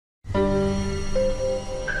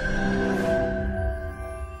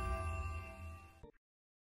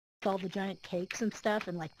all the giant cakes and stuff,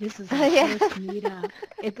 and like this is our Yeah. first meetup.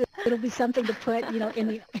 It'll be something to put, in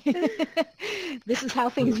the. This is how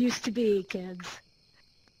things used to be, kids.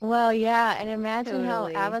 Well, yeah, and imagine how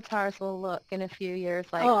Totally. avatars will look in a few years.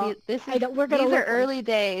 Like Oh, this I is know we're gonna these are look like, early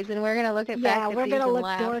days, and we're gonna look at back yeah, at we're these gonna and look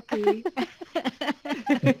laugh. dorky.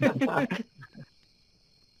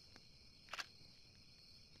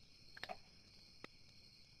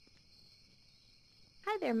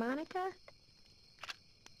 Hi there, Monica.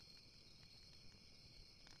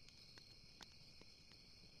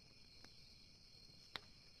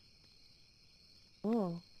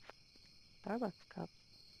 Oh, Starbucks cup.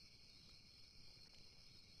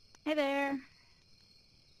 Hey there.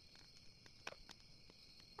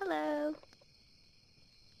 Hello.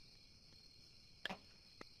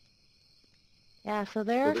 Yeah, so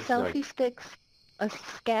there So are this is like, selfie sticks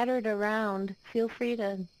scattered around. Feel free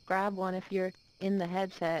to grab one if you're in the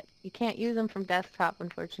headset. You can't use them from desktop,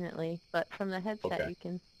 unfortunately, but from the headset okay. you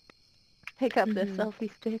can pick up the Mm-hmm.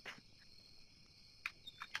 selfie sticks.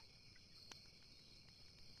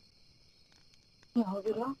 Oh,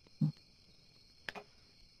 good luck.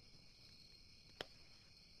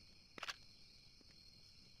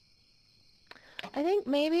 I think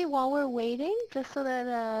maybe while we're waiting, just so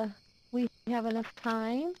that we have enough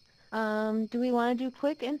time, do we want to do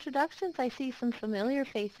quick introductions? I see some familiar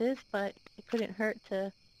faces, but it couldn't hurt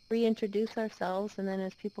to reintroduce ourselves, and then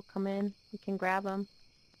as people come in, we can grab them.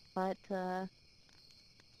 But how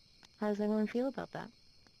does everyone feel about that?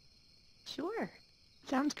 Sure.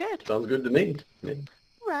 Sounds good. Sounds good to me. Yeah.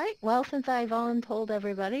 All right. Well, since I voluntold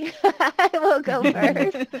everybody, I will go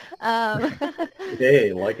first. Um,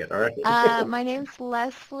 Hey, like it. All right. my name's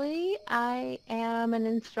Leslie. I am an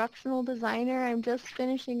instructional designer. I'm just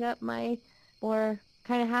finishing up or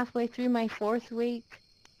kind of halfway through my 4th week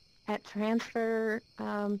at Transfer,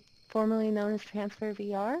 formerly known as Transfer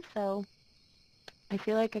VR. So I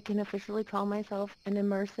feel like I can officially call myself an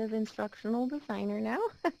immersive instructional designer now.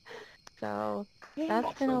 So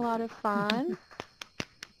that's been a Awesome. lot of fun.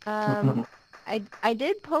 Um, I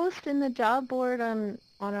did post in the job board on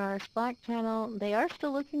our Slack channel. They are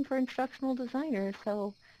still looking for instructional designers,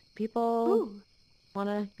 so people Ooh, want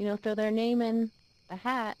to throw their name in the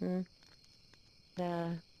hat and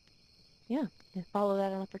uh, yeah, and follow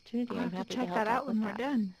that I'll opportunity. I'm have to happy to check that help out out with when we're that.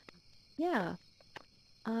 done. Yeah.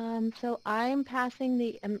 So I'm passing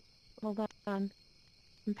the hold on.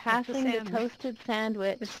 I'm What's the passing the sandwich? toasted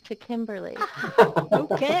sandwich to Kimberly.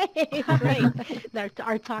 Okay, great.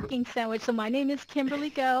 Our talking sandwich. So my name is Kimberly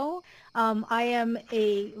Go. I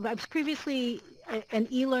was previously an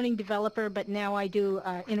e-learning developer, but now I do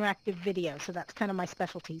interactive video. So that's kind of my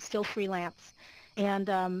specialty, still freelance. And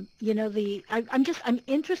I'm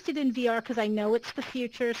interested in VR because I know it's the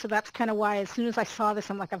future. So that's kind of why as soon as I saw this,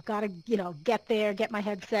 I'm like, I've got to, get there, get my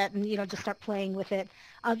headset and, just start playing with it.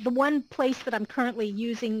 The one place that I'm currently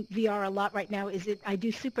using VR a lot right now I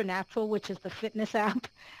do Supernatural, which is the fitness app,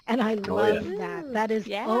 and I Oh yeah, love that. Ooh, That is,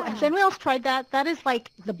 oh, has Yeah. anyone else tried that? That is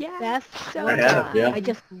like the Yeah. best I So have. workout. Yeah. I fun.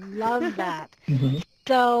 just love that. Mhm.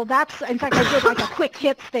 So in fact, I did like a quick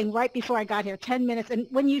hits thing right before I got here, 10 minutes. And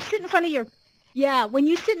when you sit in front of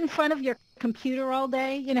your computer all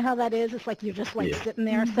day, you know how that is? It's like you're just like Yeah. sitting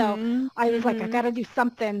there. So Mm-hmm. I was like, I Mm-hmm. got to do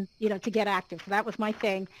something, to get active. So that was my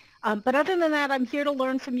thing. But other than that, I'm here to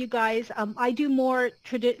learn from you guys. I do more,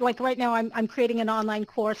 like right now, I'm creating an online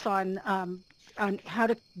course on how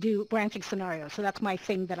to do branching scenarios. So that's my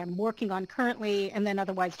thing that I'm working on currently. And then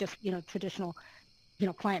otherwise just, traditional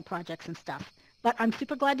client projects and stuff. But I'm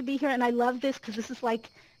super glad to be here, and I love this because this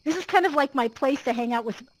is kind of like my place to hang out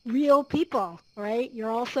with real people, right? You're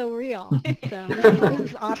all so real. So this Yeah.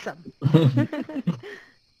 is awesome.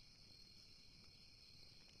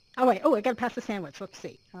 Oh wait, I got to pass the sandwich. Let's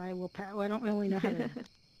see. I will. I don't really know how to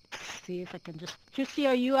see if I can just. Tricia,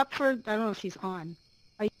 are you up for? I don't know if she's on.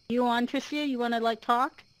 Are you on, Tricia? You want to like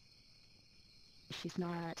talk? She's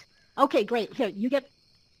not. Okay, great. Here, you get.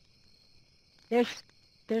 There's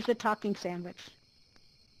there's the talking sandwich.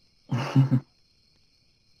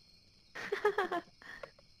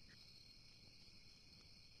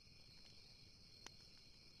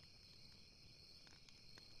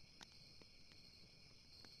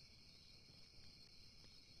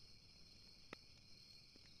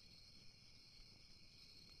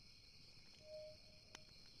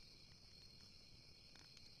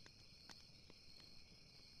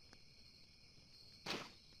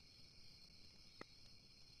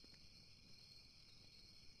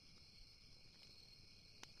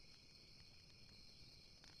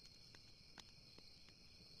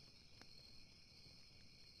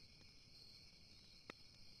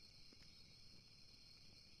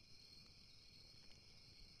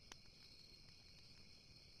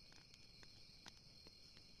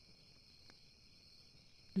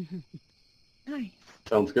 Nice.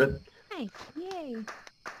 Sounds good. Nice. Yay.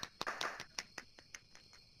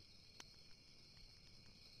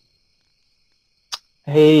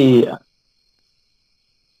 Hey,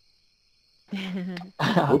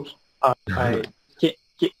 Oops. hi.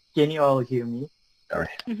 Can you all hear me? All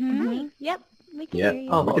right. Mm-hmm. Hi. Yep, we can Yeah, hear you. we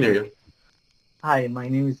Oh, can hear okay. you. Hi, my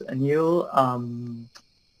name is Anil.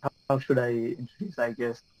 How should I introduce, I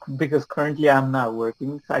guess? Because currently I'm not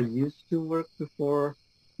working. I used to work before,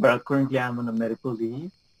 but currently I'm on a medical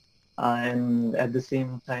leave. And at the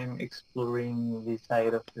same time exploring the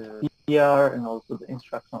side of the VR and also the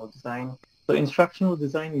instructional design. So instructional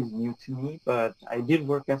design is new to me, but I did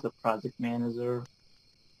work as a project manager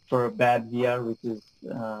for Bad VR, which is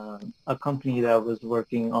a company that was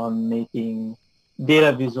working on making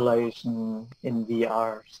data visualization in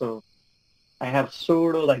VR. So I have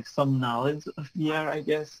sort of like some knowledge of VR, I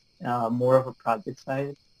guess, more of a project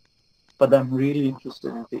side, but I'm really interested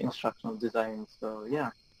in the instructional design. So yeah,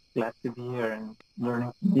 glad to be here and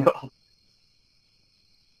learning from you all.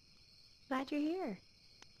 Glad you're here.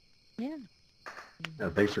 Yeah.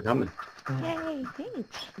 Thanks for coming. Yeah, Yay.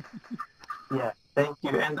 Thanks. yeah, thank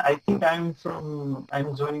you. And I think I'm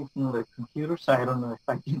joining from the computer, so I don't know if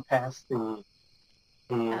I can pass the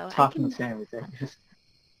Oh, talking sandwich, I guess.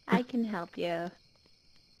 I can help you.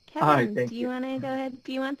 All right, Kevin, thank do you. you want to go ahead?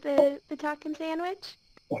 Do you want the talking sandwich?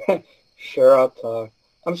 Sure, I'll talk.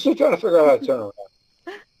 I'm still trying to figure out how to turn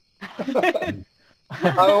around.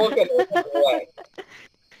 I'm looking the wrong way.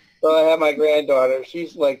 So I have my granddaughter.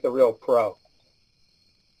 She's like the real pro.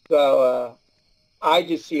 So I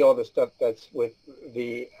just see all the stuff that's with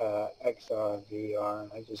the XR and VR,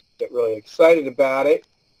 and I just get really excited about it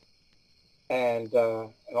and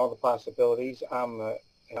all the possibilities. I'm an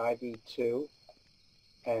IB2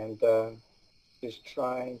 and just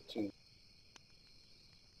trying to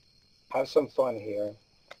have some fun here,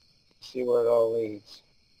 see where it all leads.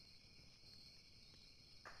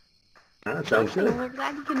 Sounds Awesome. Well, good. we're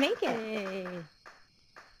glad you can make it.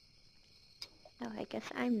 Oh, I guess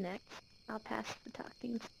I'm next. I'll pass the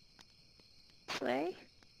talking this way.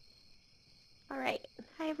 All right.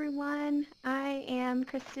 Hi, everyone. I am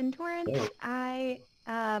Kristen Torrance. Yeah. I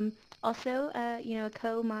also, a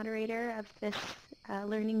co-moderator of this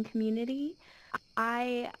learning community.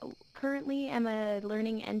 I currently am a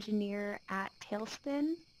learning engineer at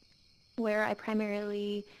Tailspin, where I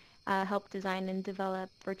primarily help design and develop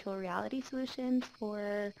virtual reality solutions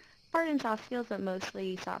for hard and soft skills, but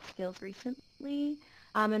mostly soft skills recently.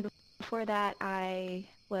 And before that, I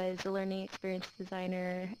was a learning experience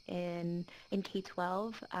designer in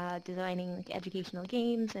K-12, designing like educational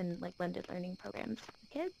games and like blended learning programs for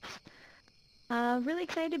kids. Really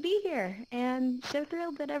excited to be here and so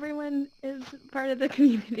thrilled that everyone is part of the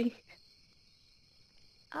community.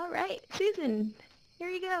 All right, Susan, here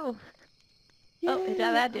you go. Oh, Yay.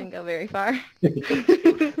 that didn't go very far.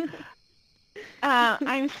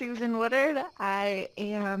 I'm Susan Woodard. I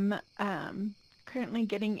am currently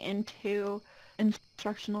getting into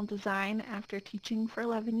instructional design after teaching for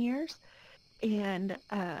 11 years and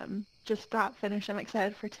just got finished. I'm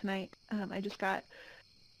excited for tonight. I just got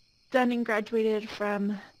done and graduated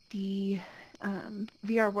from the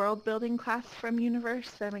VR world building class from Universe.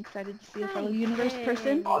 So I'm excited to see a fellow Universe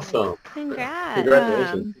person. Yay. Awesome. Congrats.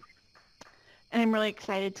 Congratulations. And I'm really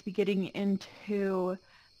excited to be getting into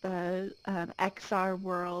the XR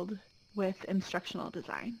world with instructional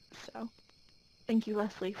design. So thank you,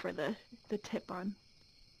 Leslie, for the tip on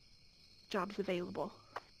jobs available.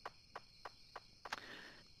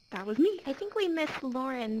 That was me. I think we missed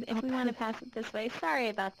Lauren if we want to pass it this way. Sorry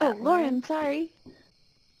about Oh, that, Lauren, sorry.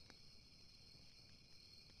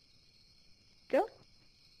 Go.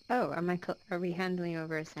 Oh, are we handling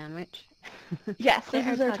over a sandwich? Yes, this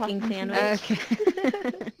Our is our talking talking sandwich.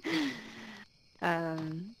 Okay.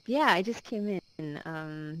 Yeah, I just came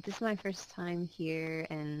in. This is my first time here,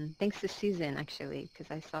 and thanks to Susan, actually,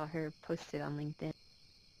 because I saw her posted on LinkedIn.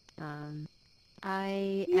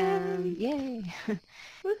 I am, yay!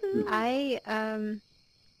 Woohoo.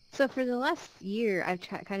 So for the last year, I've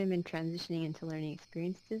kind of been transitioning into learning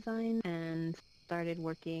experience design and started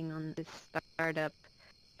working on this startup,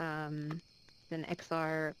 an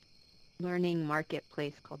XR learning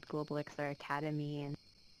marketplace called Global XR Academy, and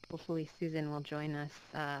hopefully Susan will join us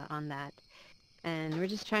on that. And we're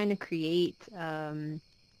just trying to create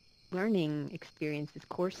learning experiences,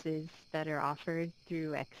 courses that are offered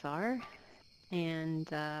through XR, and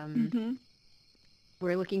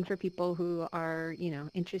we're looking for people who are,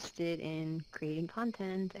 interested in creating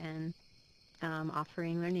content and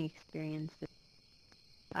offering learning experiences.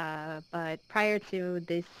 But prior to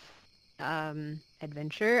this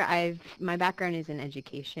adventure. My background is in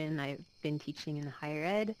education. I've been teaching in higher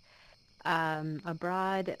ed,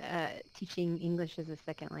 abroad, teaching English as a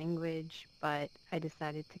second language, but I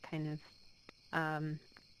decided to kind of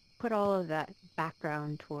put all of that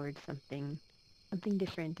background towards something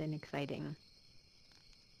different and exciting.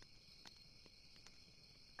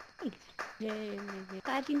 Nice. Yay.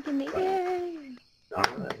 Glad you can make it. Yay. All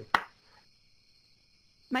right.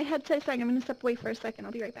 My headset's saying I'm going to step away for a second.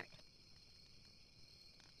 I'll be right back.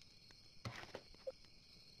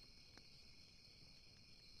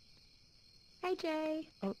 Hi, Jay.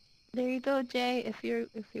 Oh, there you go, Jay. If you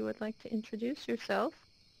would like to introduce yourself.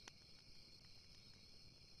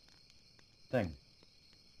 Thing.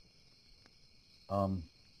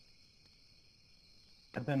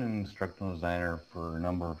 I've been an instructional designer for a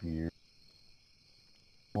number of years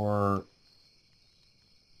for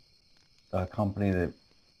a company that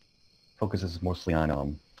focuses mostly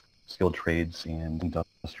on skilled trades and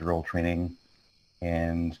industrial training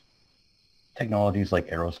and technologies like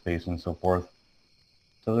aerospace and so forth.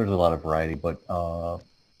 So there's a lot of variety, but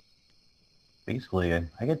basically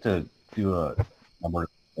I get to do a number of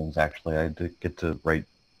things actually. I get to write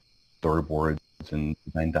storyboards and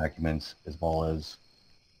design documents as well as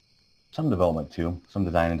some development too, some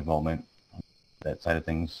design and development, that side of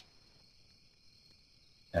things.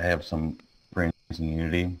 I have some experience in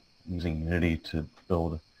Unity, using Unity to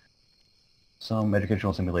build some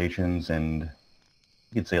educational simulations and you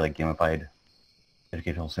could say like gamified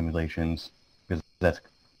educational simulations because that's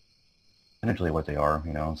essentially what they are,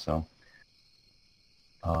 you know, so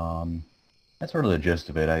that's sort of the gist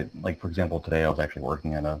of it. Like for example, today I was actually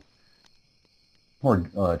working on a more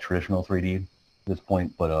traditional 3D at this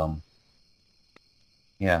point, but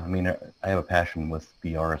yeah, I mean, I have a passion with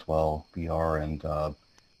VR as well, VR and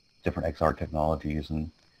different XR technologies,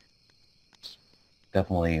 and it's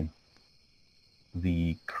definitely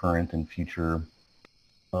the current and future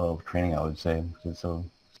of training, I would say, because it's so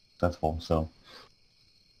successful. So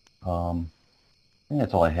I think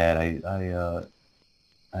that's all I had.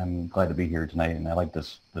 I'm glad to be here tonight, and I like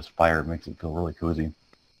this fire. It makes it feel really cozy.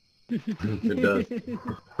 It does.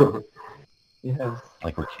 Yes.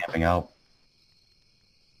 Like we're camping out.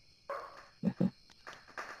 Yay.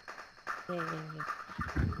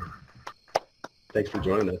 Thanks for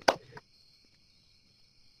joining us.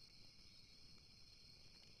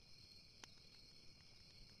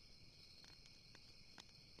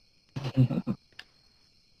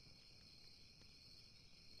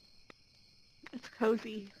 It's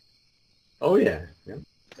cozy. Oh, yeah. Yeah.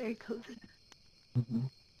 Very cozy. Mhm.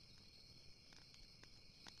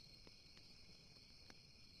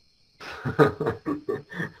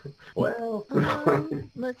 Well,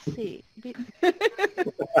 Let's see.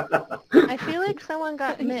 I feel like someone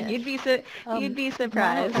got missed. You'd be Monica,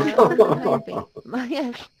 surprised. maybe.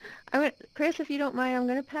 Yes. Chris, if you don't mind, I'm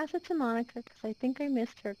going to pass it to Monica because I think I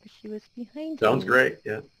missed her because she was behind sounds me great.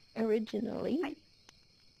 Yeah. originally. Hi.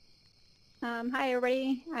 Hi,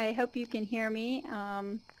 everybody. I hope you can hear me.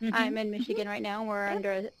 I'm in Michigan right now. We're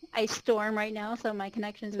under an ice storm right now, so my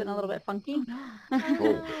connection's been a little bit funky.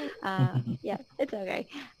 Yeah, it's okay.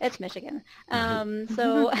 It's Michigan.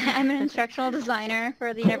 So I'm an instructional designer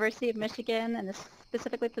for the University of Michigan, and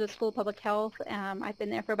specifically for the School of Public Health. I've been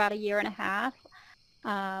there for about a year and a half.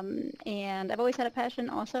 And I've always had a passion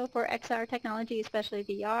also for XR technology, especially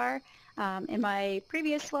VR. In my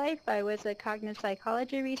previous life, I was a cognitive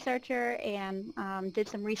psychology researcher and did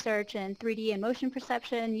some research in 3D and motion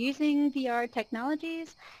perception using VR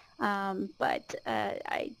technologies. But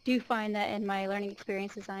I do find that in my learning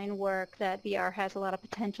experience design work that VR has a lot of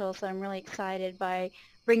potential, so I'm really excited by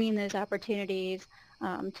bringing those opportunities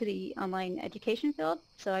to the online education field.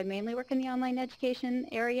 So I mainly work in the online education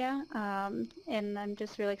area, and I'm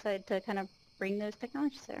just really excited to kind of bring those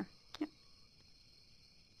technologies there. Yeah.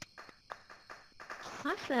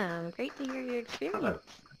 Awesome. Great to hear your experience.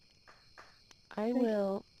 I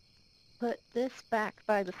will put this back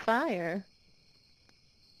by the fire.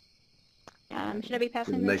 Should I be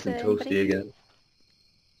passing Nice this and to toasty anybody?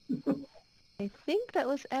 again. I think that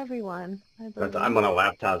was everyone. But I'm on a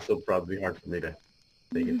laptop, so it'll probably be hard for me to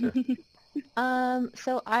make it to.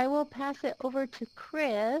 So I will pass it over to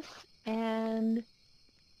Chris, and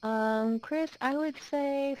Chris, I would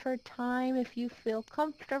say for time, if you feel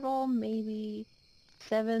comfortable, maybe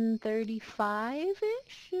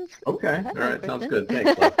 7:35-ish. Okay. All right. Sounds good.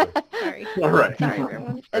 Thanks, Leslie. Leslie. Sorry. All right. Sorry,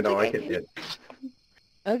 everyone. I know That's I can okay. get.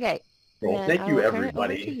 Okay. Well, then thank I you, will turn it over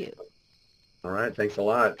everybody. to you. All right. Thanks a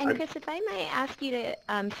lot. And Chris, if I might ask you to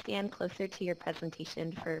stand closer to your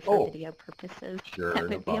presentation for Oh. video purposes, Sure, that no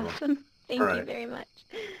would be problem. awesome. Thank All you right. very much.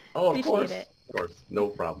 Oh, of Appreciate course. it. Of course. No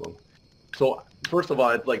problem. So first of all,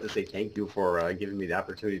 I'd like to say thank you for giving me the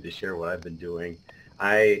opportunity to share what I've been doing.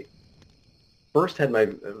 I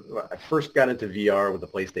I first got into VR with the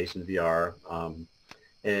PlayStation VR,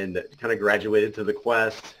 and kind of graduated to the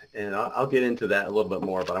Quest, and I'll get into that a little bit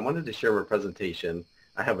more, but I wanted to share my presentation.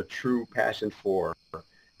 I have a true passion for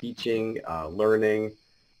teaching, learning,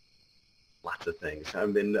 lots of things.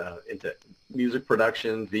 I've been into music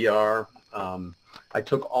production, VR. I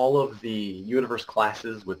took all of the Universe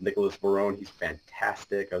classes with Nicholas Barone. He's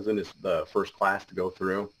fantastic. I was in the first class to go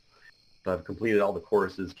through. So I've completed all the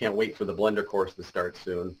courses. Can't wait for the Blender course to start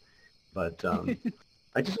soon. But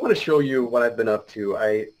I just want to show you what I've been up to.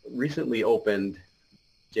 I recently opened,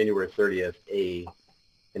 January 30th,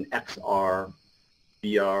 an XR,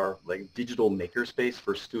 VR, like digital makerspace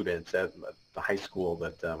for students at the high school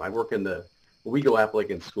that I work in the Owego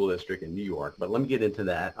Appalachian School District in New York. But let me get into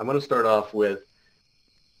that. I'm going to start off with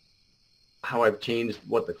how I've changed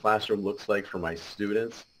what the classroom looks like for my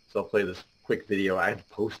students. So I'll play this quick video. I've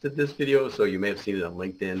posted this video, so you may have seen it on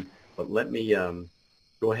LinkedIn, but let me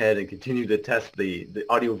go ahead and continue to test the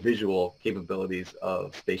audio-visual capabilities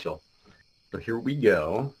of Spatial. So here we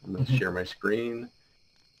go. I'm going to share my screen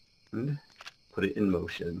and put it in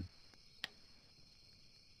motion.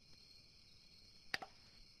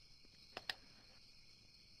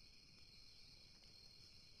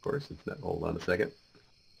 Of course, it's not. Hold on a second.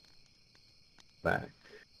 Back.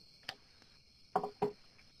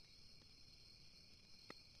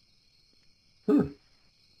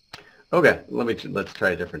 Okay, let's try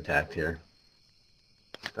a different tact here.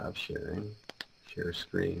 Stop sharing. Share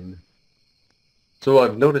screen. So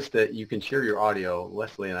I've noticed that you can share your audio.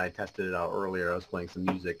 Leslie and I tested it out earlier. I was playing some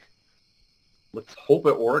music. Let's hope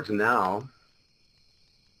it works now.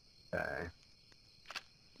 Okay.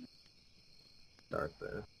 Start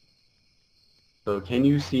there. So can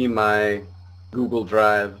you see my Google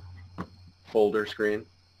Drive folder screen?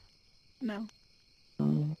 No.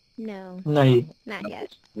 No, No. not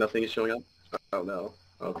yet. Nothing is showing up? Oh, no.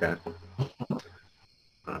 Okay.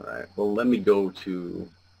 All right. Well, let me go to...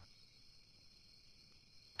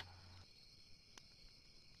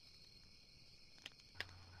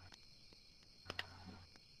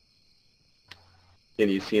 Can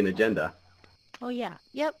you see an agenda? Oh yeah.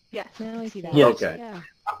 Yep. Yes. Now I see that. Yes. Okay. Yeah.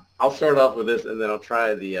 I'll start off with this, and then I'll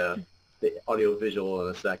try the audio visual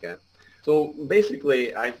in a second. So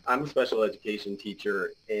basically, I'm a special education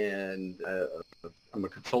teacher, and I'm a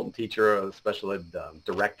consultant teacher, a special ed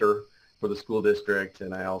director for the school district,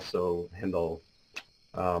 and I also handle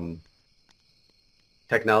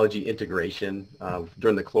technology integration.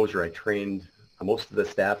 During the closure, I trained most of the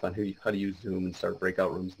staff on how to use Zoom and start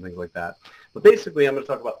breakout rooms and things like that. But basically, I'm going to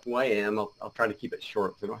talk about who I am. I'll try to keep it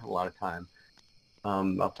short because I don't have a lot of time.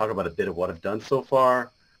 I'll talk about a bit of what I've done so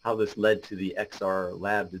far, how this led to the XR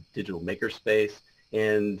Lab, the digital makerspace,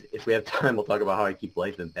 and if we have time, we'll talk about how I keep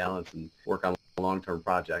life in balance and work on long-term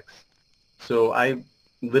projects. So I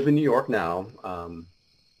live in New York now.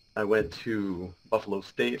 I went to Buffalo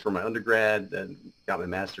State for my undergrad and got my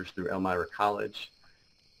master's through Elmira College.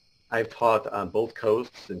 I've taught on both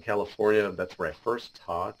coasts in California. That's where I first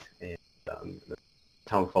taught, and a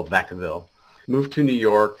town called Vacaville. Moved to New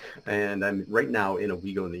York, and I'm right now in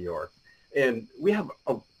Owego, New York. And we have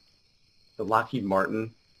the Lockheed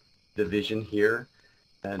Martin division here,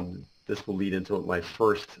 and this will lead into my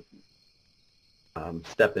first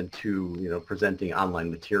step into presenting online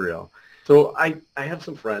material. So I have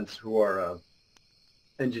some friends who are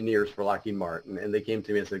engineers for Lockheed Martin, and they came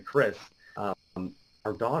to me and said, Chris,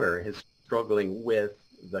 our daughter is struggling with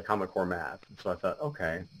the Common Core math. So I thought,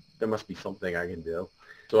 okay, there must be something I can do.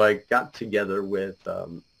 So I got together with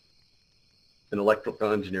an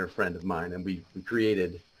electrical engineer friend of mine, and we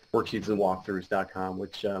created worksheetsandwalkthroughs.com,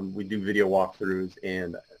 which we do video walkthroughs,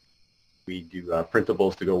 and we do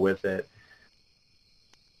printables to go with it,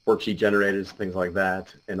 worksheet generators, things like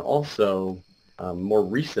that. And also, more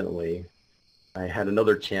recently, I had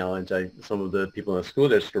another challenge. Some of the people in the school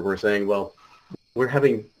district were saying, well, we're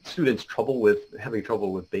having students having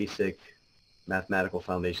trouble with basic mathematical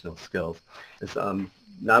foundational skills. It's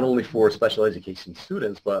not only for special education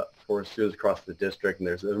students, but for students across the district, and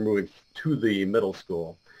they're moving to the middle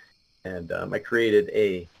school. And I created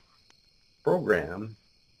a program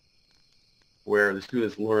where the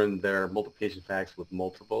students learn their multiplication facts with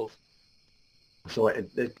multiples. So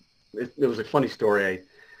it was a funny story.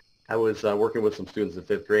 I was working with some students in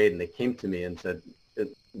 5th grade, and they came to me and said,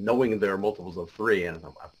 knowing their multiples of 3, and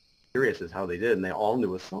I'm curious as how they did, and they all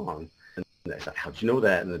knew a song. And I said, how'd you know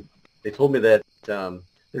that? And they told me that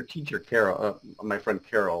their teacher, Carol, my friend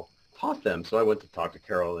Carol, taught them. So I went to talk to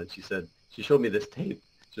Carol, and she showed me this tape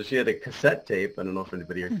So she had a cassette tape. I don't know if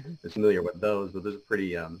anybody is familiar with those, but those are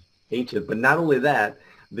pretty ancient. But not only that,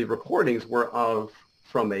 the recordings were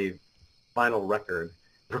from a vinyl record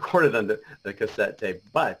recorded on the cassette tape.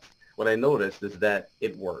 But what I noticed is that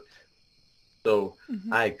it worked. So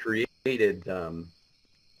I created,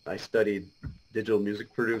 I studied digital music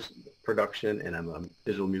production, and I'm a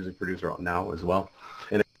digital music producer now as well.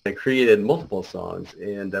 And I created multiple songs,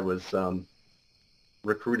 and I was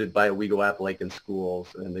recruited by a WeGo Appalachian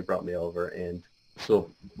schools, and they brought me over. And so,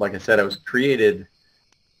 like I said, I was created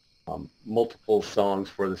multiple songs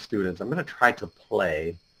for the students. I'm going to try to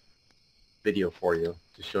play video for you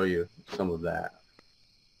to show you some of that.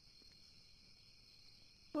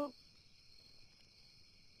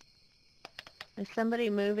 Is somebody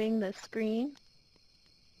moving the screen?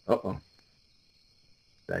 Uh-oh.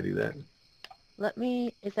 Did I do that?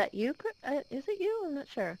 Is that you? Is it you? I'm not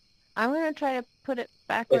sure. I'm going to try to put it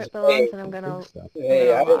back where it belongs, and I'm going to...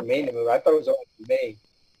 Hey, I didn't mean to move. I thought it was only me.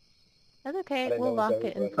 That's okay. know We'll it was lock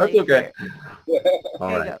it in everybody. place. That's okay. Here. All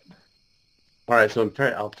There you right. go. All right, so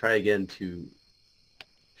I'll try again to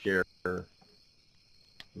share the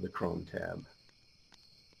Chrome tab.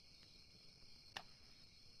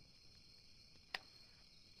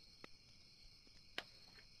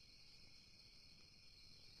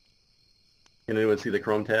 Can anyone see the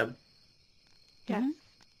Chrome tab? Yes.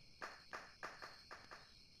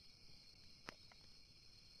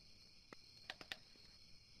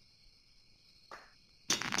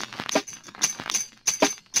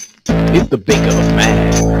 It's the baker of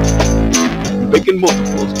man, baking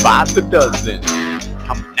multiples by the dozen.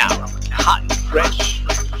 Coming out hot and fresh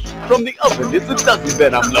from the oven. It's a dozen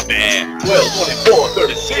that I'm loving. 12, 24,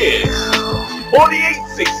 36, 48,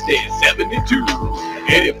 60, 72,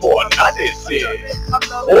 84, 96.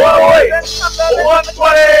 Oh wait,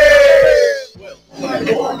 120. 12,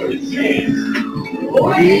 24, 36,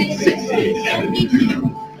 48, 60,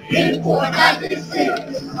 72, 84,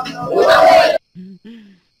 96. Oh,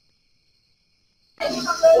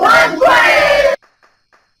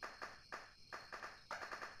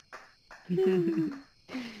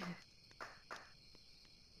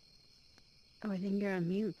 Oh, I think you're on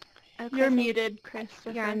mute. You're muted,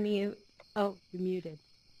 Christopher. You're on mute. Oh, you're muted.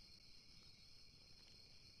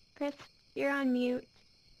 Chris, you're on mute.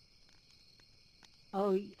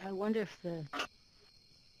 Oh, I wonder if the...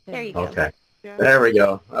 There you go. Okay. There we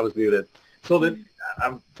go. I was muted. So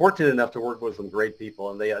I'm fortunate enough to work with some great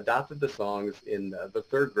people, and they adopted the songs in the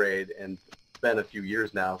third grade, and it's been a few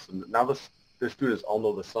years now. So now the students all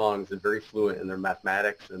know the songs. They're very fluent in their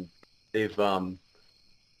mathematics, and they've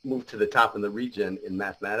moved to the top in the region in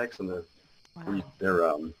mathematics and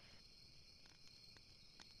their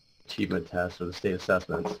achievement tests or the state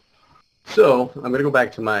assessments. So I'm going to go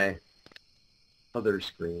back to my other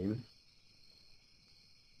screen.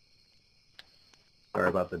 Sorry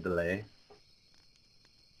about the delay.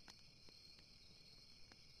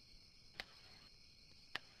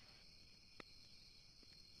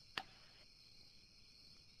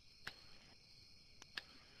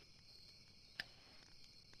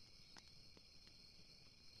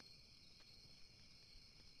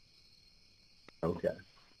 Okay.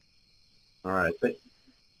 All right.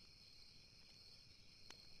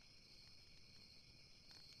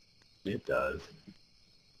 It does.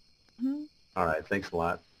 All right. Thanks a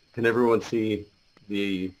lot. Can everyone see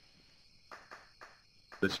the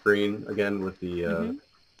screen again with the...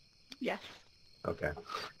 Yes. Okay.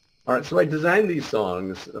 All right. So I designed these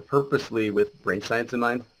songs purposely with brain science in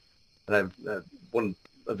mind. And I've one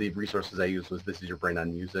of the resources I used was This Is Your Brain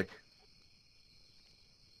on Music.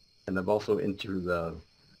 And I'm also into the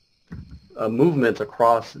movements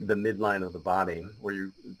across the midline of the body, where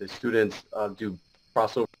the students do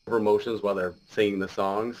crossover motions while they're singing the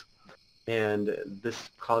songs. And this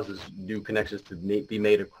causes new connections to be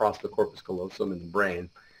made across the corpus callosum in the brain.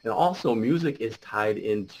 And also music is tied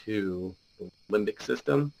into the limbic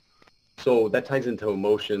system. So that ties into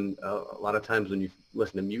emotion. A lot of times when you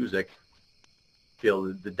listen to music, you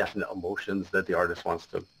feel the definite emotions that the artist wants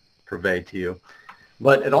to convey to you.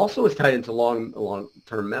 But it also is tied into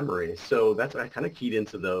long-term memory. So that's what I kind of keyed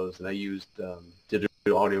into those, and I used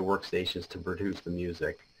digital audio workstations to produce the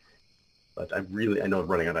music. But I know I'm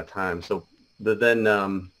running out of time. So, but then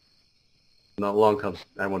along comes,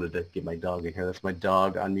 I wanted to get my dog in here. That's my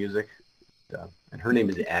dog on music. And her name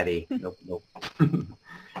is Addie. Nope.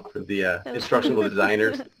 For the instructional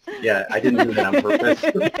designers. Yeah, I didn't do that on purpose.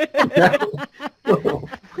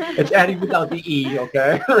 It's Addie without the E,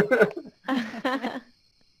 okay?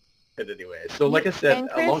 But anyway, so like I said, And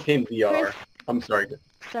Chris, along came VR. I'm sorry.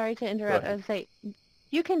 Sorry to interrupt. I would say,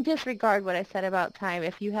 You can disregard what I said about time.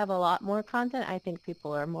 If you have a lot more content, I think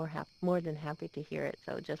people are more than happy to hear it.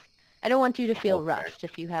 So just, I don't want you to feel Okay. rushed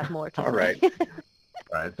if you have more time. All right. All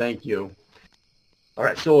right. Thank you. All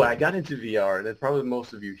right. So I got into VR, and probably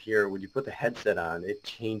most of you here, when you put the headset on, it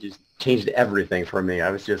changed everything for me.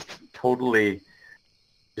 I was just totally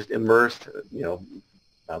just immersed,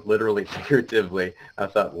 literally, figuratively. I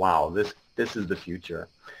thought, wow, this is the future.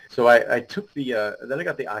 So I took then I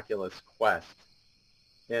got the Oculus Quest,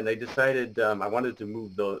 and I decided I wanted to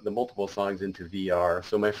move the multiple songs into VR.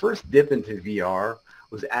 So my first dip into VR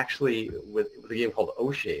was actually with a game called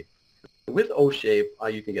O-Shape. With O-Shape,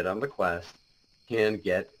 you can get on the Quest, can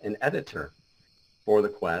get an editor for the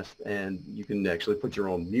Quest, and you can actually put your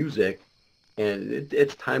own music, and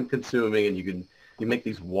it's time consuming, and you make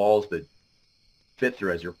these walls that fit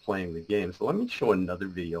through as you're playing the game. So let me show another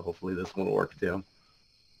video. Hopefully this one will work too.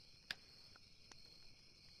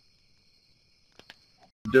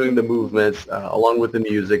 Doing the movements along with the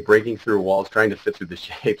music, breaking through walls, trying to fit through the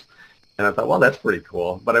shapes. And I thought, well, that's pretty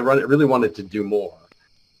cool. But I really wanted to do more.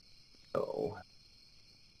 So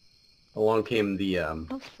along came the... Oh,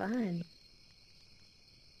 fun.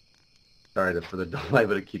 Sorry for the delay,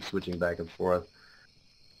 but it keeps switching back and forth.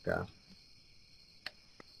 Okay.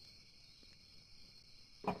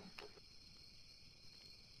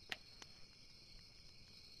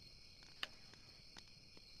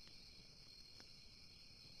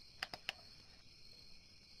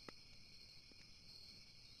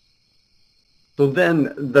 So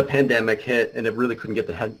then the pandemic hit, and it really couldn't get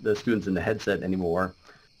the students in the headset anymore.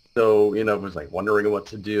 So, it was like wondering what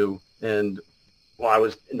to do. And while I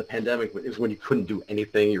was in the pandemic, it was when you couldn't do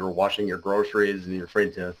anything. You were washing your groceries, and you're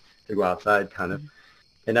afraid to go outside, kind of.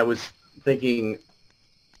 And I was thinking,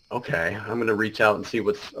 okay, I'm going to reach out and see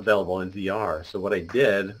what's available in VR. So what I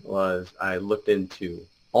did was I looked into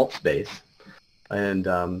AltSpace,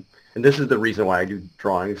 and this is the reason why I do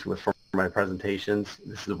drawings for my presentations.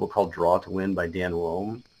 This is a book called Draw to Win by Dan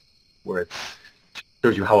Rome, where it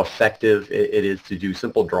shows you how effective it is to do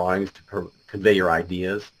simple drawings to convey your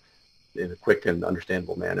ideas in a quick and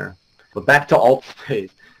understandable manner. But back to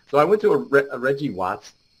AltSpace. So I went to a Reggie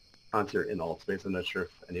Watts concert in AltSpace. I'm not sure if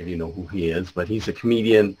any of you know who he is, but he's a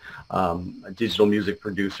comedian, a digital music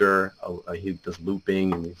producer. He does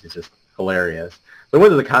looping, and he's just hilarious. So I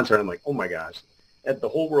went to the concert, and I'm like, oh my gosh, the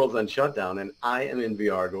whole world's on shutdown, and I am in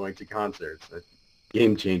VR going to concerts. A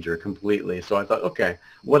game changer completely. So I thought, okay,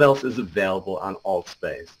 what else is available on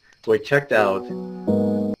AltSpace? So I checked out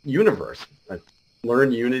Universe,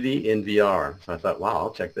 Learn Unity in VR. So I thought, wow,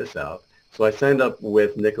 I'll check this out. So I signed up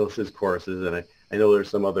with Nicholas's courses, and I know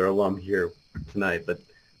there's some other alum here tonight, but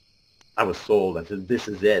I was sold. I said, this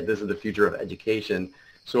is it. This is the future of education.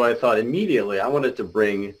 So I thought immediately I wanted to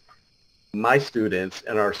bring my students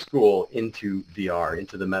and our school into VR,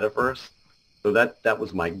 into the metaverse. So that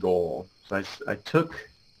was my goal. So I took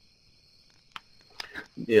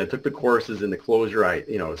the courses in the closure. I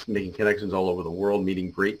was making connections all over the world, meeting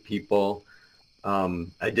great people.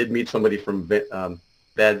 I did meet somebody from Bad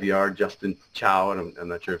VR, Justin Chow, and I'm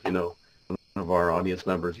not sure if you know, one of our audience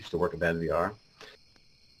members used to work at Bad VR.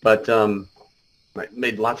 But I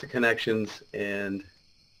made lots of connections, and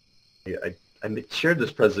I shared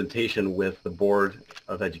this presentation with the Board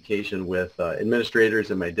of Education, with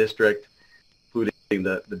administrators in my district, including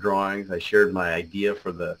the drawings. I shared my idea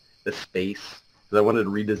for the space, because I wanted to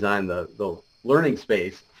redesign the learning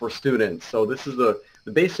space for students. So this is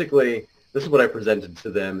basically, this is what I presented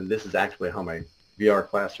to them, and this is actually how my VR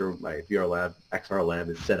classroom, my VR lab, XR lab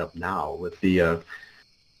is set up now, with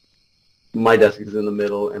my desk is in the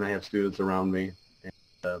middle, and I have students around me,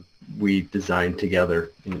 and we design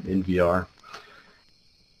together in VR.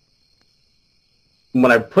 When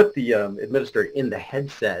I put the administrator in the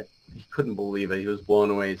headset, he couldn't believe it. He was blown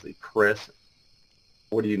away. He's like, Chris,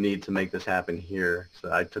 what do you need to make this happen here? So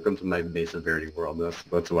I took him to my Mesa Verity world.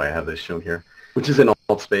 That's why I have this shown here, which is in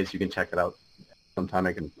AltSpace. You can check it out sometime.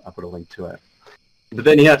 I'll put a link to it. But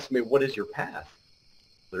then he asked me, what is your path?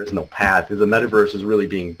 There is no path. The metaverse is really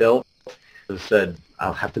being built. I said,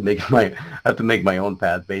 I'll have to make my own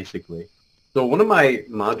path, basically. So one of my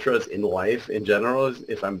mantras in life in general is,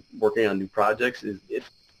 if I'm working on new projects, is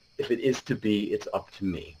if it is to be, it's up to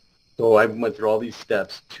me. So I went through all these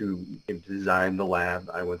steps to design the lab.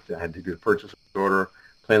 I had to do the purchase order,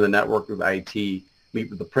 plan the network with IT, meet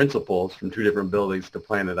with the principals from 2 different buildings to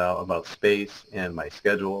plan it out about space and my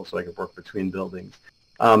schedule so I could work between buildings.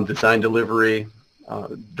 Design delivery,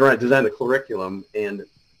 design the curriculum and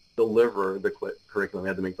deliver the curriculum. I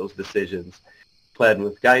had to make those decisions. Plan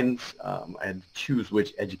with guidance. I had to choose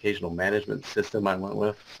which educational management system I went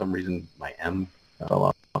with. For some reason, my M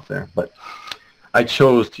fell off there. But I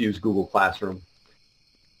chose to use Google Classroom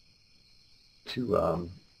to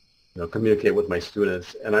communicate with my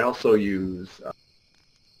students, and I also use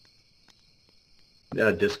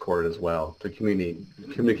Discord as well to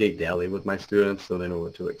communicate daily with my students so they know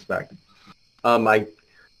what to expect.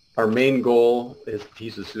 Our main goal is to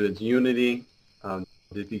teach the students Unity,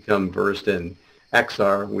 to become versed in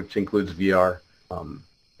XR, which includes VR,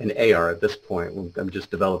 and AR at this point. I'm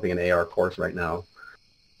just developing an AR course right now.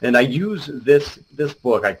 And I use this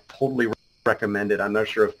book. I totally recommend it. I'm not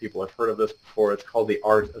sure if people have heard of this before. It's called The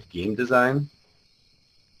Art of Game Design.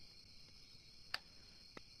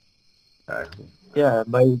 Yeah,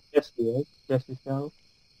 by Jesse, right? Jesse Shell.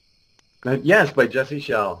 Yes, by Jesse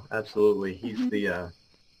Shell. Absolutely. He's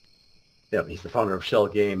he's the founder of Shell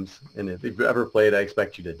Games. And if you've ever played I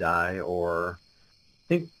Expect You to Die, or I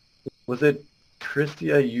think, was it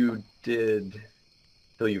Tristia you did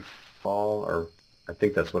Till You Fall, or I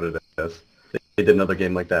think that's what it is. They did another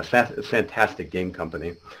game like that. Fantastic game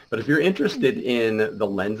company. But if you're interested in the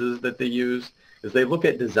lenses that they use, is they look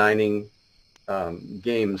at designing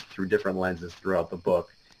games through different lenses throughout the book.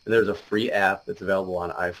 And there's a free app that's available on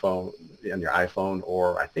your iPhone,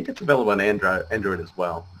 or I think it's available on Android as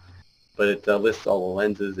well. But it lists all the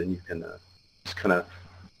lenses, and you can just kind of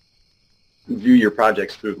view your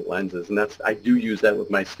projects through the lenses. And I do use that with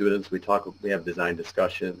my students. We have design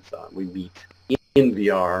discussions. We meet in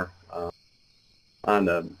VR on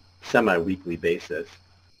a semi-weekly basis.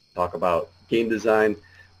 Talk about game design,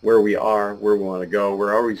 where we are, where we want to go.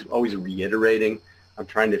 We're always reiterating. I'm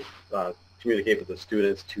trying to communicate with the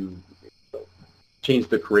students to change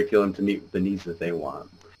the curriculum to meet the needs that they want.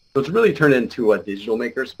 So it's really turned into a digital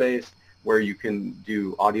makerspace where you can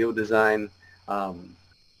do audio design.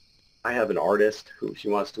 I have an artist who she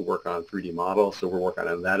wants to work on 3D models, so we're working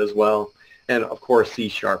on that as well. And of course,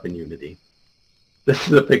 C# and Unity. This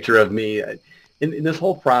is a picture of me. In this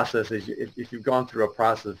whole process, if you've gone through a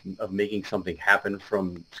process of making something happen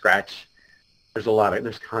from scratch,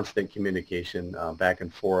 there's constant communication back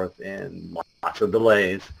and forth and lots of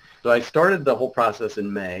delays. So I started the whole process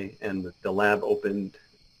in May, and the lab opened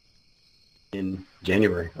in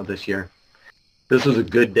January of this year. This was a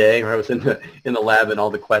good day where I was in the lab and all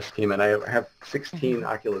the quests came in. I have 16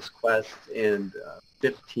 Oculus Quests and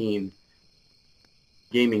 15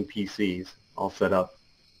 gaming PCs all set up,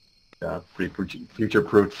 pretty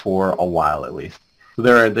future-proof for a while at least. So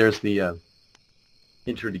there's the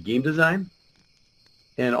intro to game design,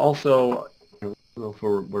 and also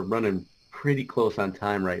we're running pretty close on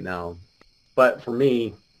time right now. But for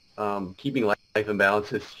me, keeping life in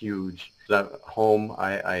balance is huge. At home,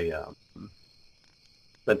 I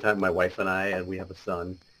spend time with my wife and we have a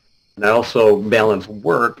son. And I also balance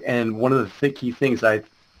work, and one of the key things I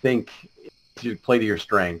think is to play to your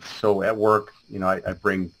strengths. So at work,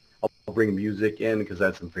 I'll bring music in because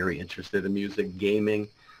I'm very interested in music, gaming.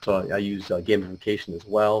 So I use gamification as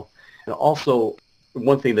well. And also,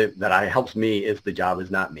 one thing that helps me is the job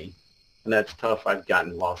is not me. And that's tough. I've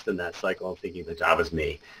gotten lost in that cycle of thinking the job is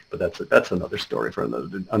me. But that's another story for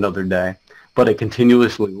another day. But I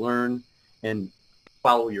continuously learn, and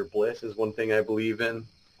follow your bliss is one thing I believe in.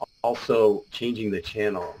 Also, changing the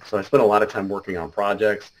channel. So I spend a lot of time working on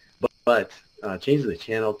projects, but changing the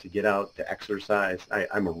channel to get out to exercise.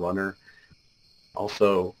 I'm a runner.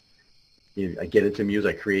 Also, I get into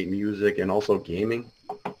music. I create music, and also gaming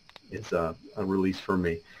is a release for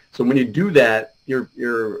me. So when you do that, your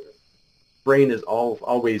brain is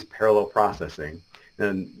always parallel processing.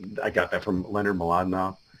 And I got that from Leonard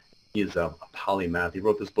Mlodinow. He is a polymath. He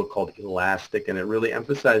wrote this book called Elastic, and it really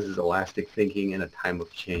emphasizes elastic thinking in a time of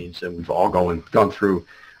change. And we've all gone through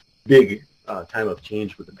big time of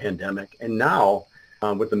change with the pandemic. And now,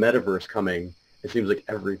 with the metaverse coming, it seems like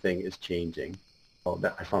everything is changing.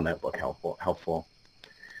 I found that book helpful.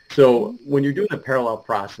 So when you're doing the parallel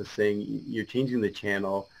processing, you're changing the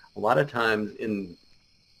channel. A lot of times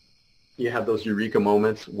you have those eureka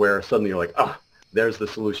moments where suddenly you're like, there's the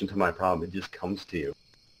solution to my problem. It just comes to you.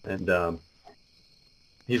 And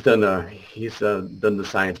he's done the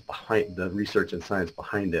science behind the research and science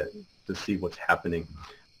behind it to see what's happening.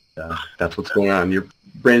 That's what's going on. Your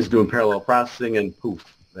brain's doing parallel processing, and poof,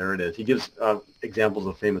 there it is. He gives examples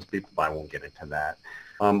of famous people, but I won't get into that.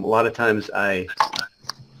 A lot of times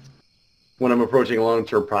when I'm approaching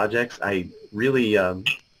long-term projects, I really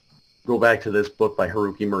go back to this book by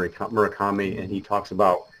Haruki Murakami, and he talks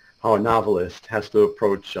about how a novelist has to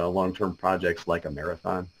approach long-term projects like a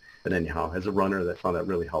marathon. But anyhow, as a runner, I found that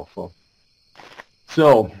really helpful.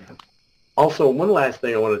 So also, one last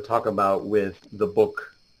thing I want to talk about with the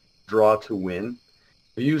book Draw to Win.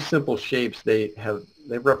 We use simple shapes. They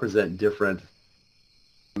represent different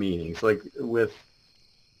meanings. Like with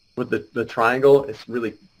the triangle, it's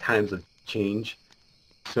really times of change.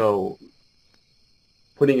 So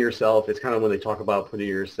putting yourself, it's kind of when they talk about putting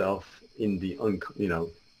yourself in the,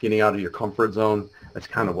 getting out of your comfort zone. That's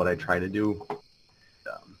kind of what I try to do.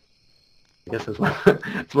 I guess that's what,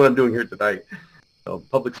 that's what I'm doing here tonight. So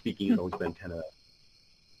public speaking has always been kind of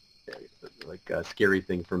like a scary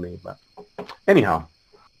thing for me. But anyhow,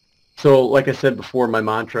 so like I said before, my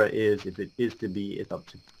mantra is, if it is to be, it's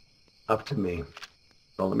up to me.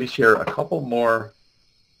 So let me share a couple more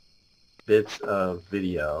bits of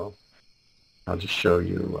video. I'll just show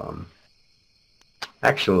you.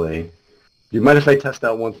 Actually, do you mind if I test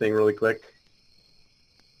out one thing really quick?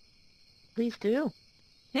 Please do.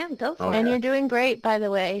 Yeah, go for Okay. And you're doing great, by the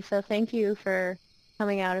way. So thank you for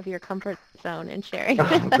coming out of your comfort zone and sharing.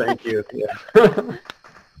 Thank you. Yeah.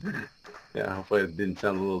 Yeah, hopefully it didn't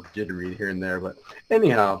sound a little jittery here and there. But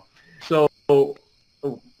anyhow, so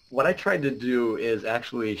what I tried to do is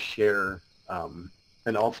actually share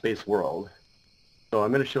an alt-space world. So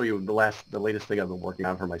I'm going to show you the latest thing I've been working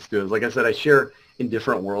on for my students. Like I said, I share in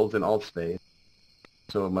different worlds in alt-space.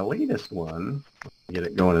 So my latest one, get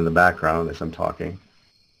it going in the background as I'm talking.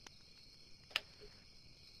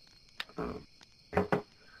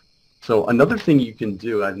 So another thing you can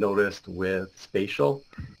do, I've noticed with spatial,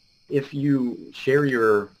 if you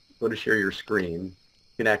go to share your screen,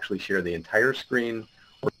 you can actually share the entire screen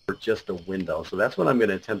or just a window. So that's what I'm going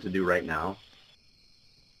to attempt to do right now.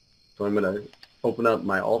 So I'm going to open up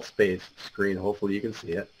my alt space screen. Hopefully you can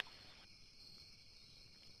see it.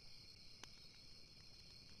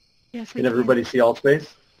 Yes, Can everybody see alt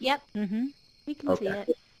space? Yep. Mm-hmm. We can see Okay.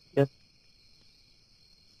 it. Yes.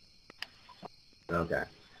 Okay.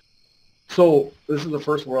 So this is the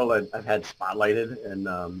first world I've had spotlighted in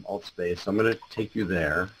alt space. So I'm going to take you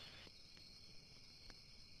there.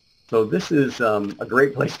 So this is a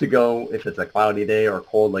great place to go if it's a cloudy day or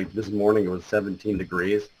cold. Like this morning, it was 17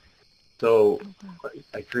 degrees. So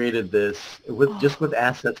I created this just with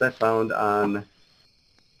assets I found on.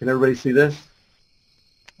 Can everybody see this?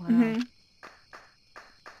 Wow. Mm-hmm.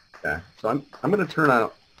 Okay. So I'm going to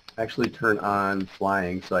turn on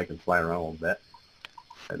flying so I can fly around a little bit.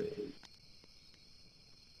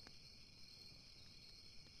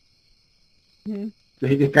 Mm-hmm.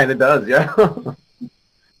 It kind of does, yeah.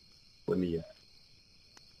 Let me.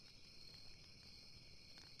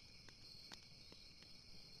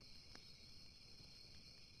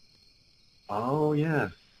 Oh yeah.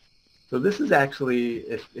 So this is actually,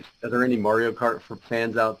 if are there any Mario Kart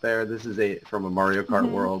fans out there? This is from a Mario Kart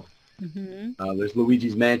world. Mm-hmm. There's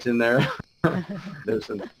Luigi's Mansion there. There's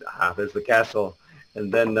the castle,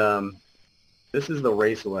 and then this is the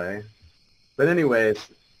raceway. But anyways,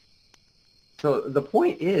 so the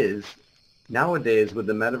point is, nowadays with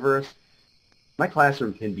the metaverse, my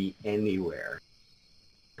classroom can be anywhere.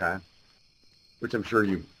 Okay, which I'm sure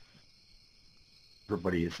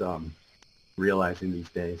everybody's realizing these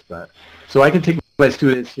days. But so I can take my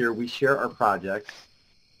students here. We share our projects.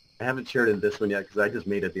 I haven't shared in this one yet because I just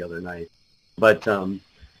made it the other night. But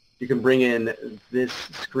you can bring in this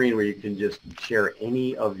screen where you can just share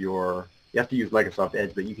any of your. You have to use Microsoft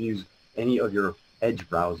Edge, but you can use any of your Edge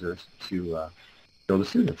browsers to show the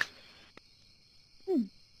students.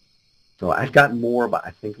 So I've got more, but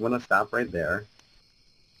I think I'm going to stop right there.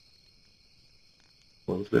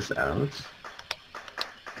 Close this out.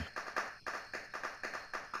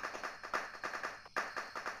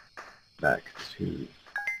 Back to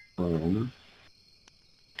Chrome.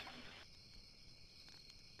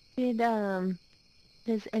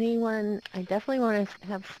 Does anyone, I definitely want to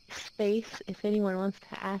have space if anyone wants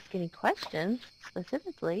to ask any questions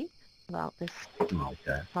specifically about this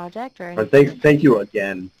project or anything. But thank you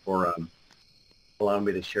again for allowing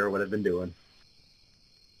me to share what I've been doing.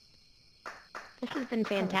 This has been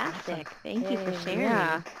fantastic. Thank you for sharing.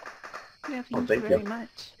 Yeah. Yeah, Oh, thank you very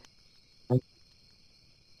much.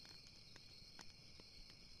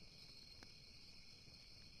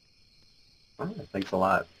 Oh, thanks a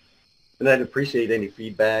lot. And I'd appreciate any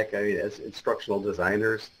feedback. I mean, as instructional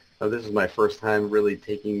designers, this is my first time really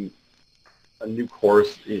taking a new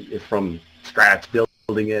course from scratch,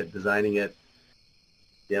 building it, designing it.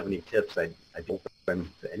 If you have any tips, I'd be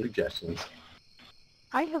open to any suggestions.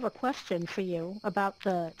 I have a question for you about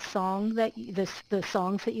the song the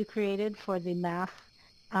songs that you created for the math.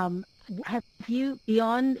 Has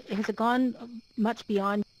it gone much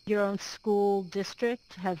beyond your own school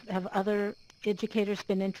district? Have other educators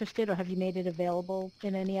been interested, or have you made it available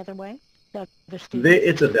in any other way to other students?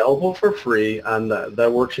 It's available for free on the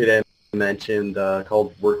worksheet mentioned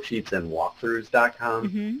called worksheetsandwalkthroughs.com.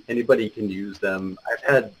 Mm-hmm. Anybody can use them. I've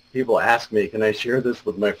had people ask me, can I share this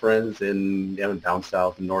with my friends in down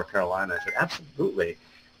south in North Carolina? I said, absolutely.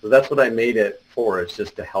 So that's what I made it for. It's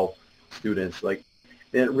just to help students. Like,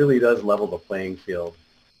 and it really does level the playing field.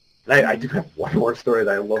 And I do have one more story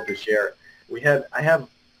that I love to share. I had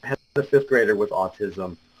a fifth grader with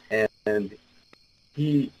autism, and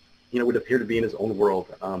he, would appear to be in his own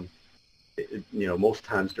world. Most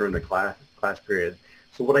times during the class period.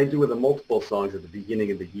 So what I do with the multiple songs at the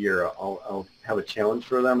beginning of the year, I'll have a challenge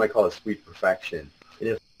for them. I call it Sweet Perfection. And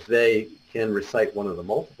if they can recite one of the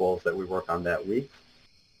multiples that we work on that week,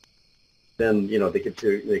 then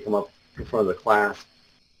they come up in front of the class,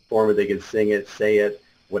 perform it. They can sing it, say it,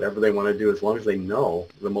 whatever they want to do, as long as they know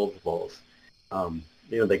the multiples.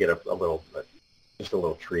 They get just a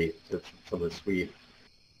little treat. It's something sweet.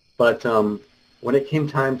 But when it came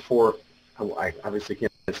time for, I obviously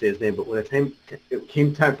can't say his name, but when it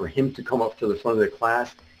came time for him to come up to the front of the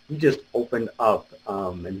class, he just opened up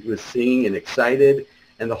and he was singing and excited,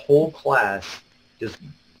 and the whole class just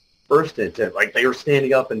burst into it. Like they were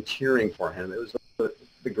standing up and cheering for him. It was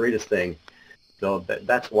the greatest thing. So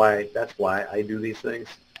that's why I do these things.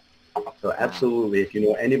 So absolutely, if you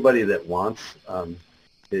know anybody that wants,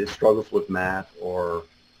 struggles with math or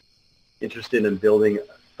interested in building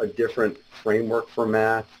a different framework for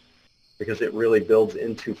math, because it really builds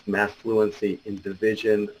into math fluency in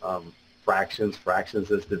division, fractions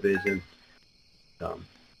as division. I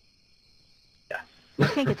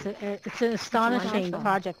think it's an astonishing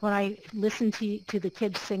project. When I listened to the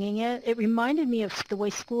kids singing it, it reminded me of the way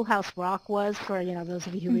Schoolhouse Rock was for those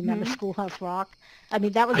of you who remember Schoolhouse Rock. I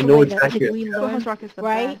mean, that was the way that I think we learned, Schoolhouse Rock is the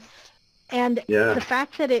right? best. And the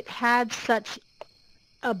fact that it had such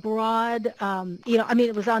a broad,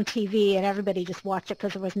 it was on TV and everybody just watched it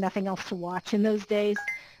because there was nothing else to watch in those days.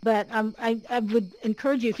 But I would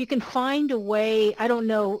encourage you, if you can find a way, I don't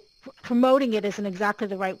know, promoting it isn't exactly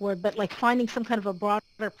the right word, but like finding some kind of a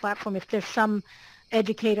broader platform. If there's some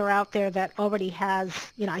educator out there that already has,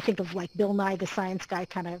 I think of like Bill Nye the Science Guy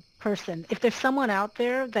kind of person. If there's someone out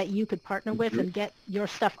there that you could partner with and get your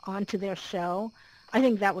stuff onto their show, I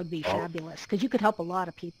think that would be fabulous, because you could help a lot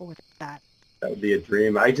of people with that. That would be a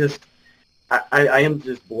dream. I am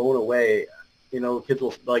just blown away. Kids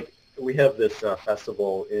will, like, we have this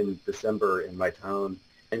festival in December in my town,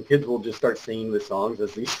 and kids will just start singing the songs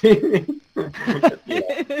as they sing. A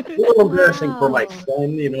little embarrassing for my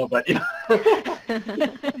son, but I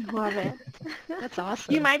love it. That's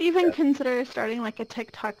awesome. You might even consider starting like a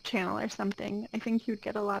TikTok channel or something. I think you'd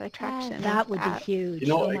get a lot of traction. That would be huge.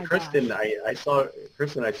 Kristen, I saw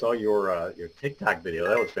your TikTok video.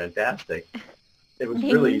 That was fantastic. It was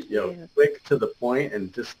really quick to the point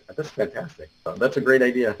and that's fantastic. So that's a great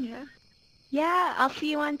idea. Yeah. Yeah, I'll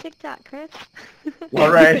see you on TikTok, Chris.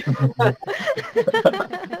 All right.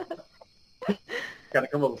 Got to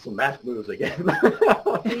come up with some math moves again.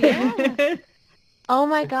 Yeah. Oh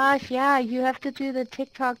my gosh, yeah, you have to do the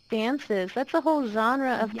TikTok dances. That's a whole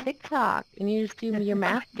genre of TikTok, and you just do your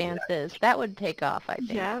math dances. That would take off, I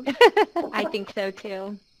think. Yeah. I think so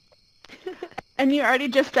too. And you already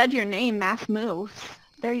just said your name, Math Moves.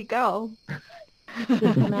 There you go.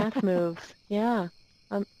 Math moves, yeah.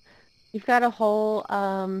 You've got a whole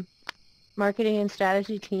marketing and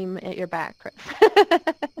strategy team at your back, Chris.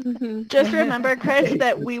 Just remember, Chris,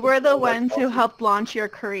 that we were the ones who helped launch your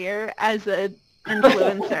career as an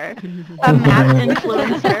influencer, a math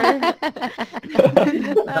influencer.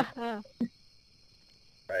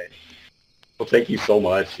 Right. Well, thank you so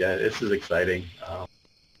much. Yeah, this is exciting.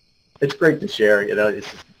 It's great to share.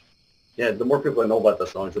 It's just, the more people that know about the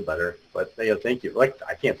songs, the better. But thank you. Like,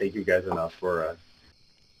 I can't thank you guys enough for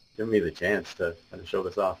giving me the chance to kind of show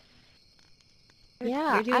this off.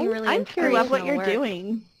 Yeah, you're doing really I love what you're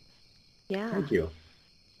doing. Yeah. Thank you.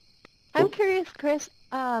 I'm curious, Chris,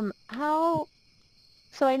 so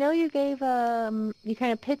I know you gave, you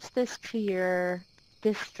kind of pitched this to your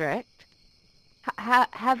district.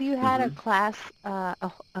 Have you had a class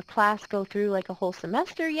go through like a whole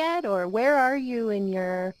semester yet, or where are you in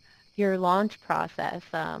your launch process?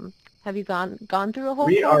 Have you gone through a whole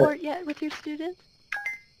cohort yet with your students?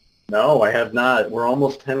 No, I have not. We're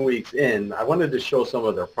almost 10 weeks in. I wanted to show some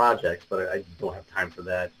of their projects, but I don't have time for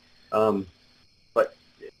that. But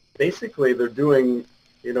basically, they're doing,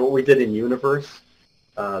 what we did in Universe,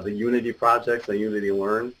 the Unity projects, the Unity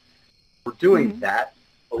Learn. We're doing that,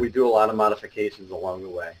 but we do a lot of modifications along the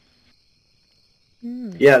way.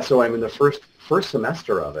 Yeah, so I'm in the first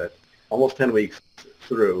semester of it, almost 10 weeks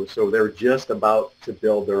through. So they're just about to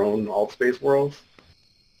build their own alt space worlds.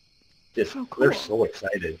 just So cool. they're so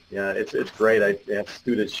excited. Yeah, it's great. I have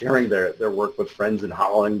students sharing their work with friends in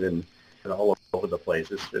Holland and all over the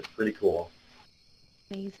place. It's pretty cool.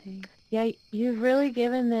 Amazing. Yeah, you've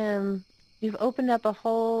opened up a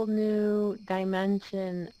whole new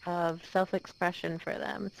dimension of self-expression for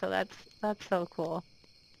them. So that's so cool.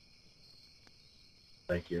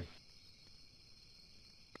 Thank you.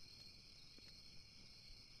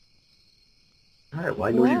 All right. Well,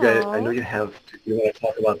 I know you guys. I know Well, you have. You want to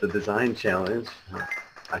talk about the design challenge?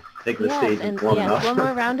 I think the yes, stage is and warm yes, enough. one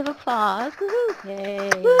more round of applause. Woohoo! Yay.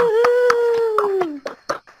 Woohoo!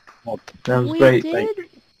 Well, that was We great. Thank did you.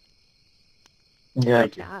 Yeah.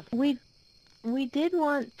 Thank Good you. job. we did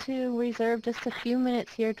want to reserve just a few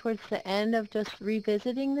minutes here towards the end of just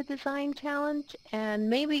revisiting the design challenge and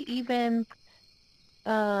maybe even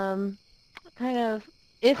um, kind of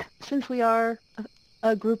if since we are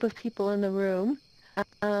a group of people in the room,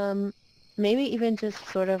 um, maybe even just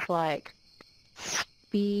sort of like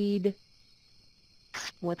speed.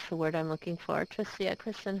 What's the word I'm looking for? Tricia,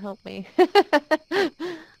 Kristen, help me.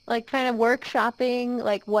 Like kind of workshopping,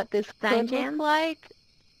 like what this Design could look jam? like.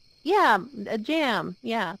 Yeah, a jam.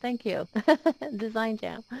 Yeah, thank you. Design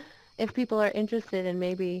jam. If people are interested in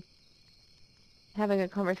maybe having a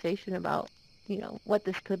conversation about, what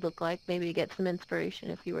this could look like, maybe get some inspiration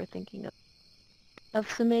if you were thinking of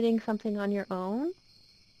submitting something on your own.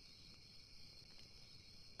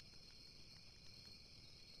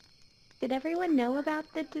 Did everyone know about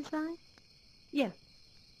the design? Yeah.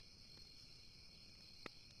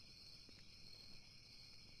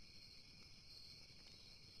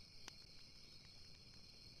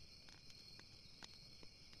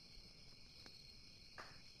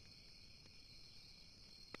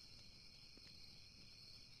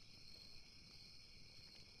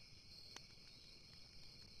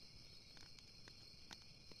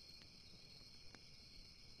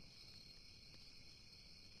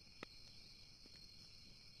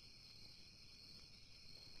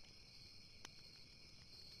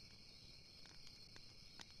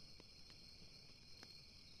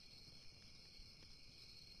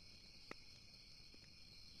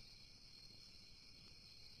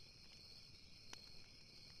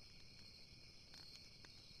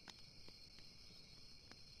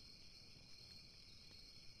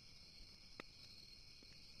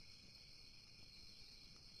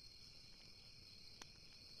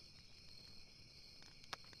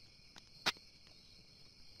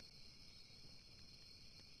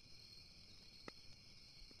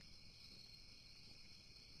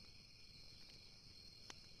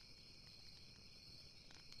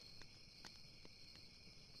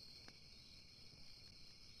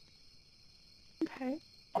 Okay.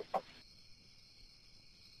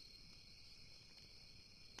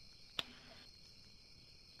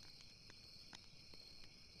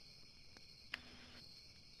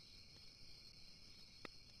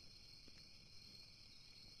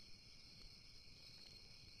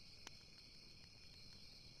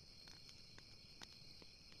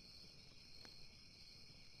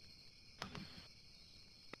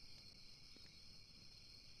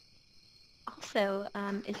 Also,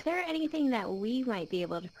 is there anything that we might be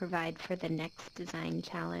able to provide for the next design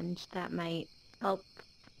challenge that might help,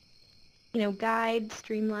 guide,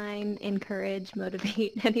 streamline, encourage,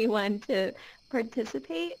 motivate anyone to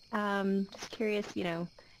participate? Just curious,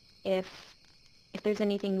 if if there's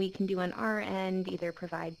anything we can do on our end, either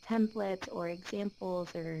provide templates or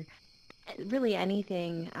examples or really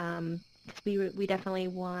anything, because we definitely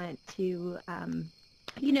want to,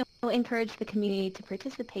 encourage the community to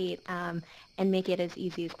participate and make it as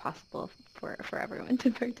easy as possible for everyone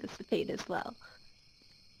to participate as well.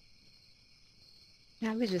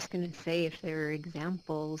 Yeah, I was just going to say if there are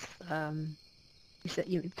examples, someone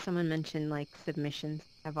mentioned like submissions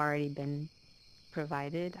have already been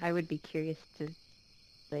provided. I would be curious to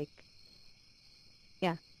like,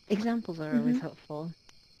 yeah, examples are always Mm-hmm. helpful.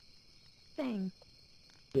 Dang.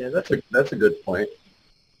 Yeah, that's a good point.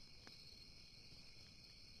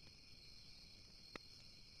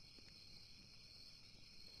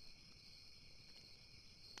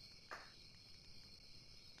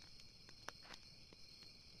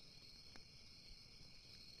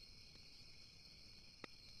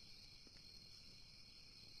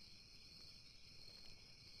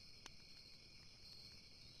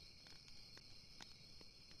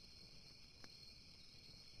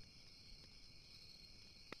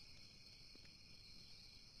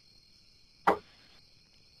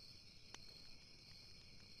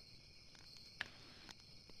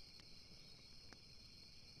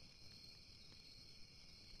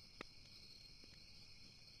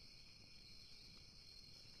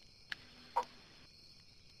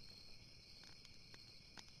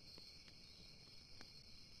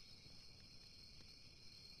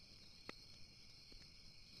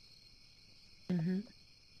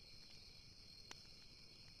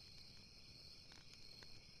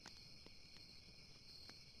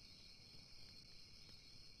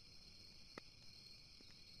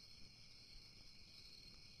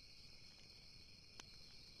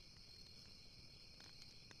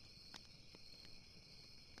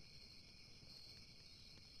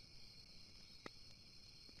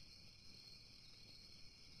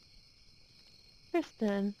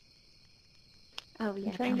 Kristen. Oh yeah,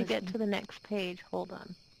 I'm trying to get Allison. to the next page. Hold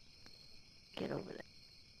on. Get over there.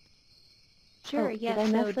 Sure. Oh, Yeah. did I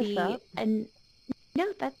So mess this up? and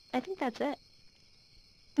no, I think that's it.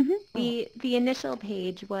 Mhm. The initial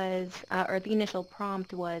page was, or the initial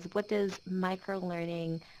prompt was, what does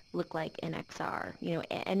micro-learning look like in XR? You know,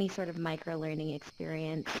 any sort of micro-learning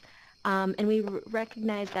experience. And we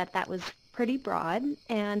recognized that that was pretty broad,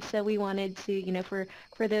 and so we wanted to, you know, for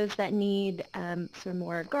those that need some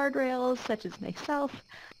more guardrails, such as myself,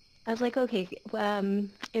 I was like, okay,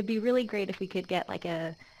 it'd be really great if we could get like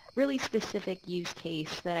a really specific use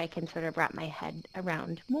case that I can sort of wrap my head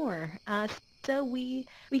around more. So we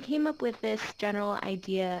came up with this general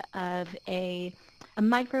idea of a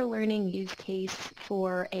micro-learning use case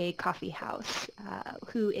for a coffee house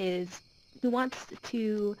who wants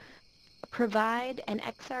to provide an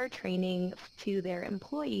XR training to their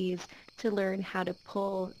employees to learn how to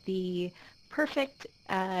pull the perfect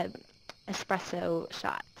espresso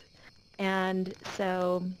shot. And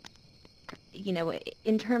so, you know,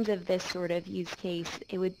 in terms of this sort of use case,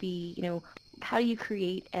 it would be, you know, how do you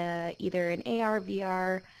create either an AR,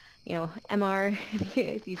 VR, you know, MR,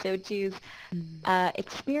 if you so choose,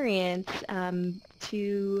 experience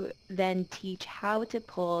to then teach how to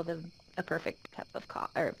pull a perfect cup of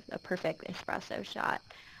coffee or a perfect espresso shot.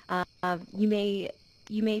 You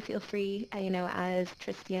may feel free, you know, as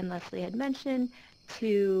Tristy and Leslie had mentioned,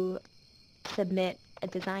 to submit a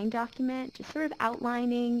design document, just sort of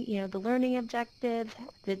outlining, you know, the learning objectives,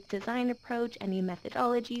 the design approach, any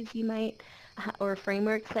methodologies you might, or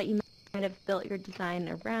frameworks that you might have built your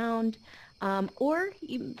design around, or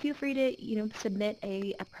you feel free to, you know, submit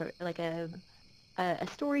a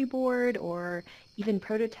storyboard or even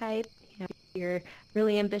prototype. You know, if you're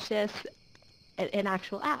really ambitious, an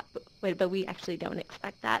actual app, but we actually don't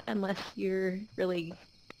expect that unless you're really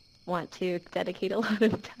want to dedicate a lot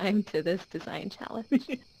of time to this design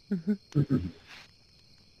challenge. Mm-hmm.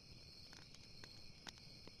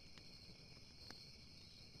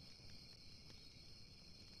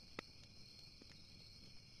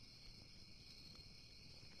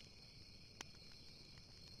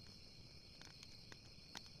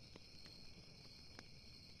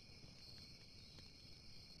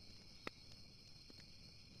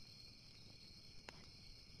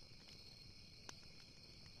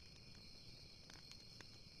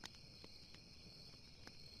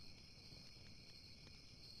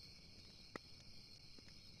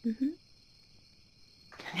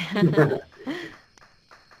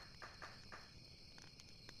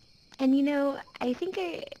 And you know, I think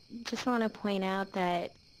I just want to point out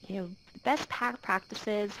that, you know, best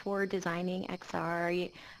practices for designing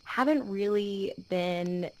XR haven't really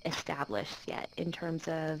been established yet in terms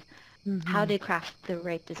of how to craft the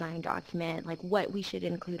right design document, like what we should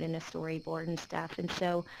include in a storyboard and stuff. And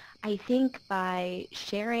so I think by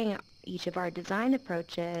sharing each of our design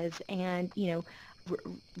approaches and, you know,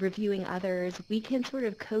 reviewing others, we can sort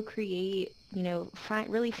of co-create, you know,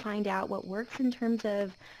 really find out what works in terms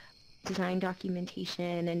of design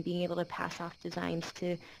documentation and being able to pass off designs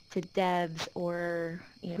to devs or,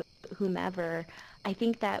 you know, whomever. I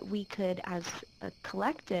think that we could, as a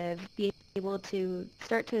collective, be able to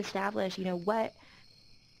start to establish, you know, what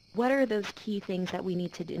are those key things that we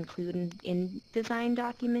need to include in design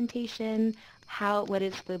documentation? What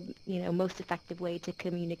is the, you know, most effective way to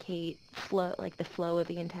communicate the flow of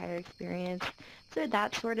the entire experience? So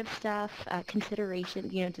that sort of stuff, consideration,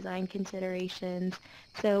 you know, design considerations.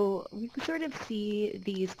 So we can sort of see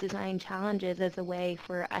these design challenges as a way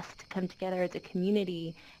for us to come together as a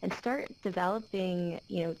community and start developing,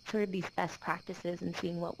 you know, sort of these best practices and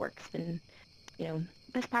seeing what works and, you know,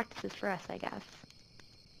 best practices for us, I guess.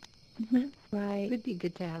 Mm-hmm. Right. It would be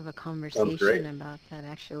good to have a great. conversation about that,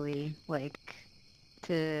 actually, like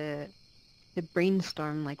to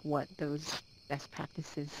brainstorm like what those best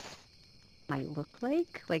practices might look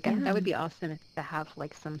like. Like that would be awesome to have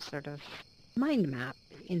like some sort of mind map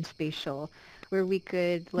in spatial where we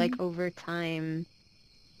could like over time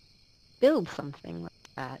build something like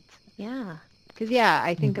that. Yeah. Because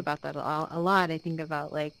I think about that a lot. I think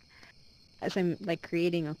about like as I'm like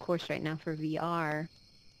creating a course right now for VR,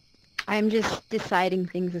 I'm just deciding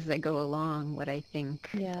things as I go along, what I think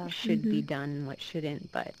should be done and what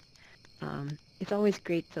shouldn't. But it's always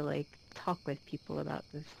great to like talk with people about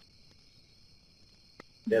this.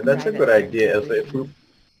 Yeah, that's a good idea.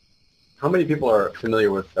 How many people are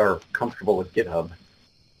familiar with or comfortable with GitHub?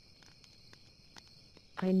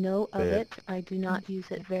 I know of it. I do not use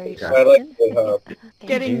it very Okay. I like often. GitHub.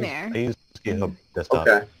 Getting there. I use GitHub desktop.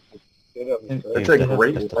 Okay, GitHub is that's great. a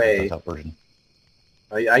great way. Desktop version.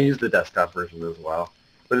 I use the desktop version as well.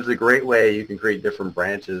 but it's a great way you can create different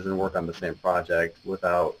branches and work on the same project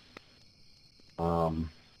without, how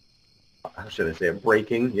should I say it,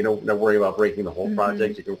 breaking. You don't worry about breaking the whole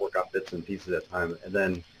project. You can work on bits and pieces at a time. And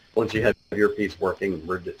then once you have your piece working,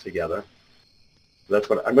 merge it together. That's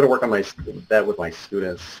what I'm going to work on that with my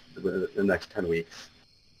students in the next 10 weeks.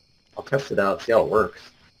 I'll test it out, see how it works,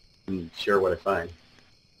 and share what I find.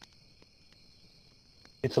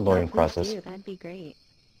 It's a learning Please process. do. That'd be great.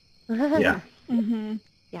 Yeah.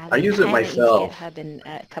 Yeah, I use it haven't myself. used GitHub in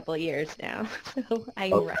a couple of years now, so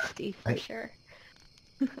I'm Okay. rusty for sure.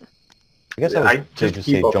 I guess Yeah, I I would just just keep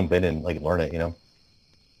say up. jump in and like learn it. You know,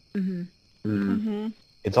 Mm,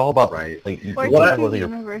 it's all about right. like you Or can What take talk a whether you're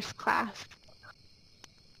universe class.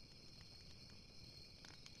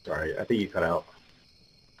 Sorry, I think you cut out.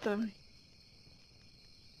 So,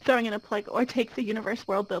 throwing in a plug, or take the universe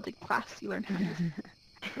world building class. You learn how to use it.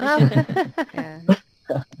 Yeah.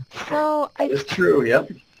 So It's true, yep.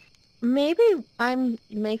 maybe I'm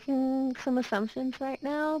making some assumptions right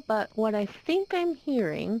now, but what I think I'm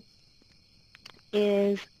hearing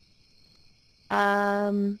is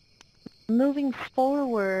moving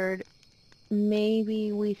forward,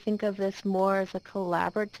 maybe we think of this more as a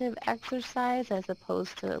collaborative exercise as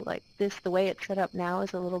opposed to like this, the way it's set up now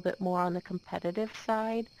is a little bit more on the competitive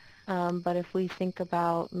side. But if we think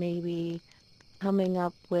about maybe coming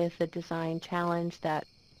up with a design challenge that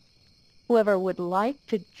whoever would like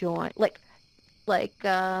to join, like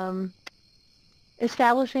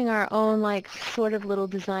establishing our own like sort of little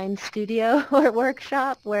design studio or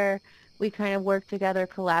workshop where we kind of work together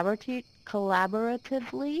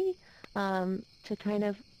collaboratively to kind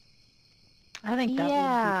of I think that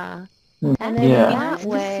yeah, would and be then Yeah. that nice to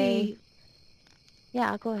way, see.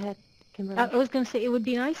 yeah, go ahead, I Kimberly. was going to say it would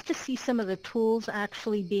be nice to see some of the tools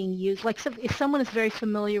actually being used. Like if someone is very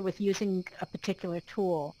familiar with using a particular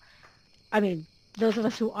tool, I mean, those of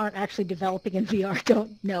us who aren't actually developing in VR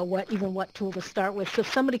don't know what tool to start with. So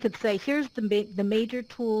if somebody could say, here's the major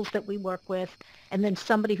tools that we work with, and then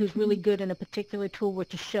somebody who's really good in a particular tool were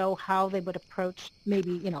to show how they would approach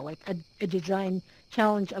maybe, like a design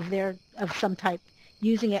challenge of some type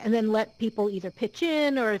using it, and then let people either pitch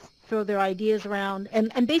in or throw their ideas around,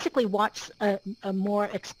 and basically watch a more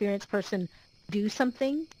experienced person do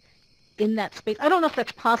something in that space. I don't know if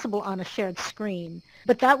that's possible on a shared screen,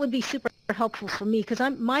 but that would be super helpful for me because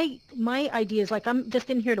my idea is like I'm just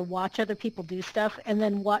in here to watch other people do stuff and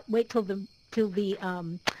then wait till the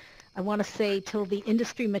I want to say till the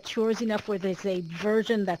industry matures enough where there's a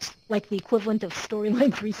version that's like the equivalent of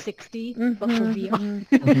Storyline 360 but for VR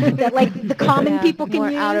that like the common Yeah, people can more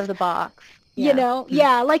use. out of the box. Let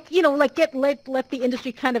the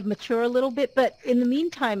industry kind of mature a little bit. But in the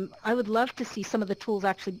meantime, I would love to see some of the tools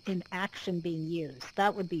actually in action being used.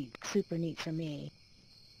 That would be super neat for me.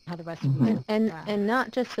 How the rest of you And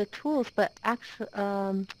not just the tools, but actually,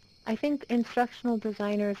 I think instructional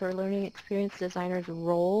designers or learning experience designers'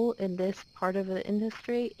 role in this part of the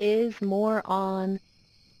industry is more on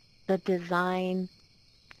the design,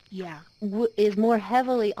 is more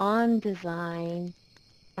heavily on design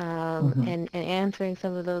and answering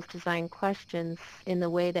some of those design questions in the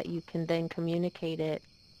way that you can then communicate it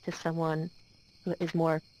to someone who is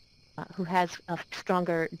more who has a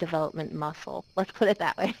stronger development muscle. Let's put it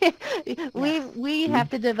that way. We have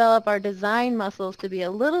to develop our design muscles to be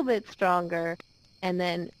a little bit stronger and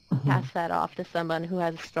then pass that off to someone who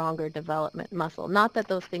has a stronger development muscle. Not that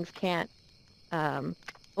those things can't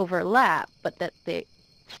overlap, but that they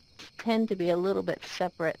tend to be a little bit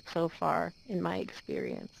separate so far in my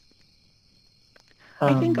experience.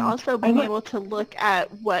 I think also being able to look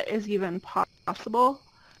at what is even possible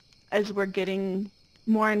as we're getting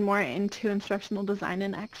more and more into instructional design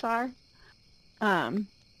in XR.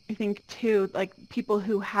 I think too, like people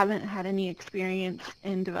who haven't had any experience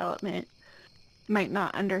in development might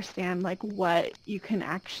not understand like what you can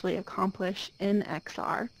actually accomplish in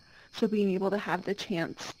XR. So being able to have the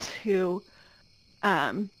chance to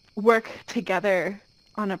work together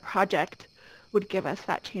on a project would give us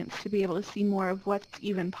that chance to be able to see more of what's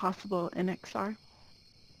even possible in XR.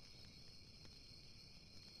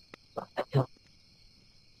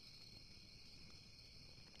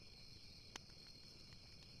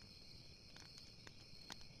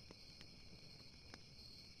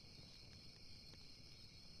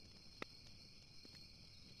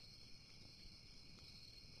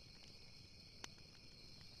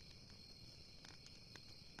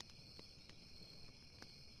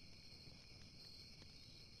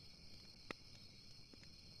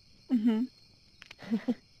 Mm-hmm.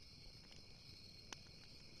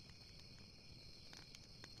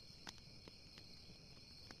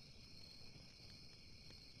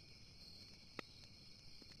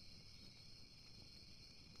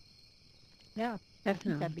 Yeah, I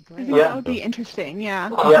think that'd be I great. think Yeah. that would be interesting.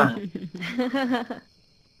 Yeah. Yeah.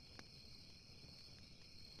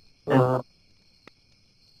 And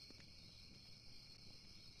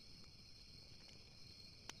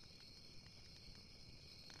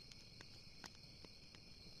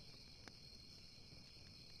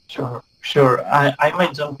sure, sure. I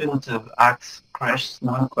might jump in to ask Chris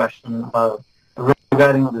one question about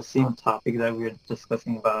regarding the same topic that we were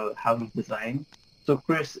discussing about how we design. So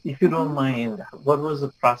Chris, if you don't mind, what was the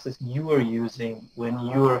process you were using when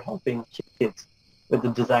you were helping kids with the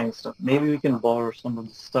design stuff? Maybe we can borrow some of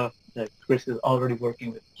the stuff that Chris is already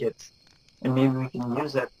working with kids, and maybe we can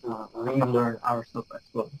use that to relearn ourselves as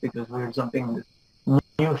well, because we're jumping in this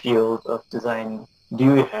new field of designing. Do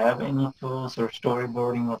you have any tools or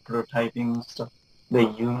storyboarding or prototyping stuff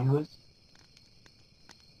that you use?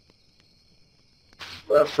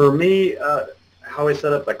 For me, how I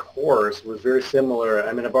set up the course was very similar.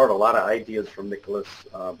 I mean, I borrowed a lot of ideas from Nicholas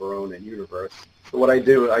Barone and Universe. So what I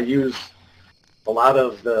do, I use a lot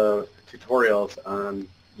of the tutorials on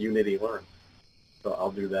Unity Learn. So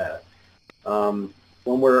I'll do that.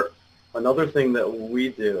 Another thing that we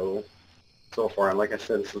do so far, and like I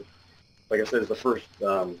said, it's the first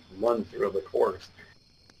run through of the course,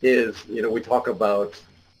 is, we talk about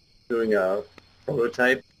doing a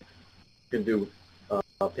prototype. You can do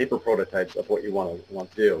paper prototypes of what you want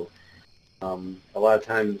to do. A lot of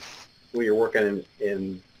times when you're working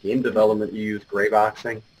in game development, you use gray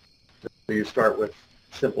boxing. So you start with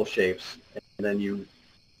simple shapes, and then you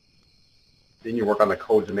work on the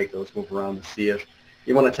code to make those move around to see if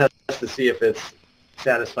you want to test to see if it's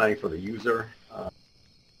satisfying for the user.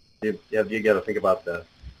 You got to think about the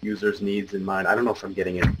user's needs in mind. I don't know if I'm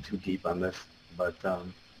getting in too deep on this, but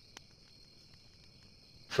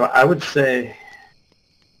so I would say,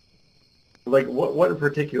 like, what in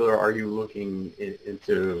particular are you looking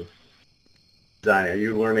into design? Are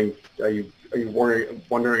you learning? Are you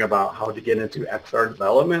wondering about how to get into XR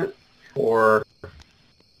development, or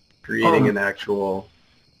creating an actual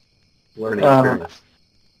learning experience?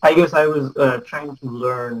 I guess I was trying to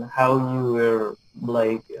learn how you were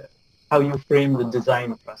how you frame the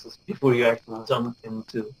design process before you actually jump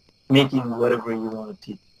into making whatever you want to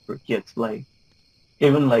teach for kids, like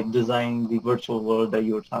even like designing the virtual world that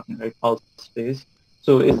you were talking, right, Pulse Space.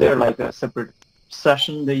 So is there like a separate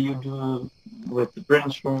session that you do with the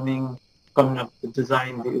brainstorming, coming up with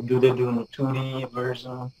design? Do they do in a 2D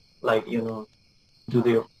version? Like, do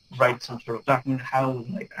they write some sort of document? How,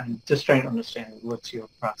 like, I'm just trying to understand what's your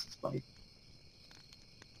process like.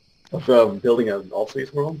 Of building an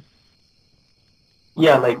all-space world?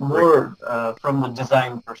 Yeah, like more from the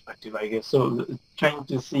design perspective, I guess. So trying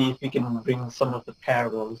to see if we can bring some of the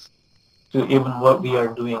parallels to even what we are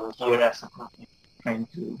doing here as a company, trying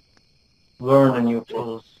to learn a new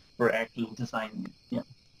tools for actually designing it.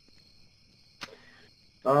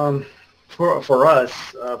 Yeah. For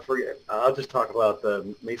us, I'll just talk about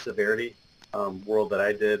the Mesa Verde world that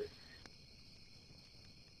I did.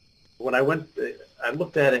 When I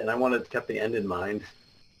looked at it and I kept the end in mind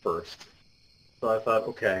first. So I thought,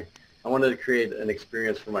 okay, I wanted to create an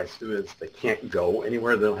experience for my students that can't go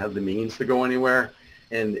anywhere. They don't have the means to go anywhere.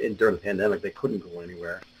 And during the pandemic, they couldn't go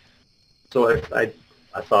anywhere. So I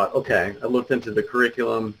thought, okay, I looked into the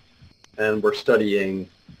curriculum, and we're studying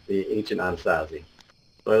the ancient Anasazi.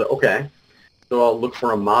 So I thought, okay, so I'll look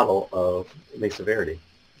for a model of Mesa Verde.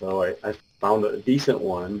 So I found a decent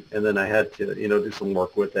one, and then I had to, do some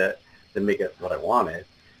work with it to make it what I wanted.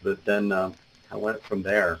 But then I went from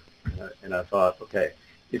there. And I thought, okay,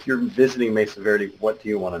 if you're visiting Mesa Verde, what do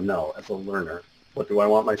you want to know as a learner? What do I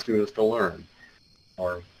want my students to learn?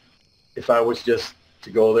 Or if I was just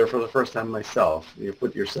to go there for the first time myself, you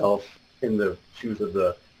put yourself in the shoes of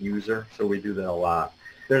the user. So we do that a lot.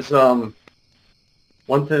 There's one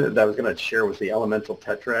thing that I was going to share was the elemental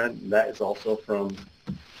tetrad. That is also from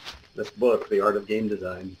this book, The Art of Game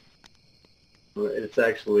Design. It's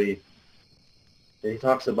actually, he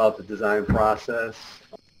talks about the design process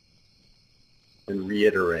and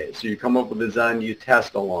reiterate. So you come up with a design, you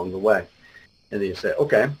test along the way, and then you say,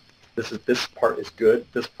 okay, this part is good.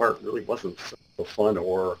 This part really wasn't so fun,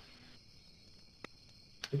 or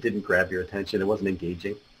it didn't grab your attention. It wasn't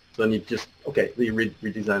engaging. So then you just, okay, you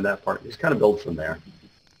redesign that part. You just kind of build from there.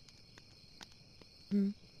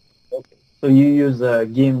 Okay. So you use a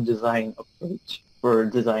game design approach for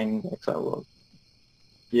designing the XR world.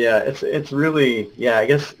 Yeah, it's really, I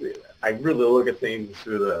guess I really look at things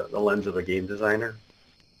through the lens of a game designer,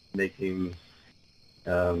 making,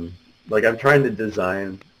 like I'm trying to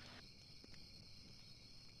design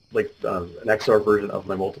like an XR version of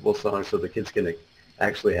my multiple songs so the kids can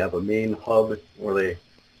actually have a main hub where they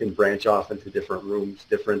can branch off into different rooms,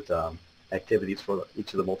 different activities for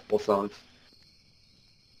each of the multiple songs.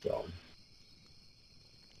 So,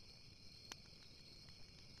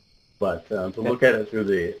 but to look at it through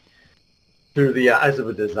the eyes of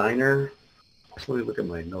a designer, just let me look at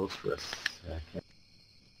my notes for a second.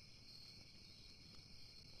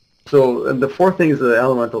 So, and the four things of the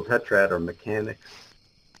elemental tetrad are mechanics,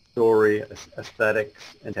 story, aesthetics,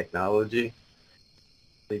 and technology.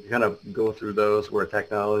 You kind of go through those where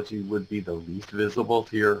technology would be the least visible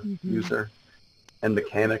to your user, and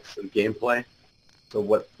mechanics and gameplay. So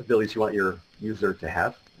what abilities you want your user to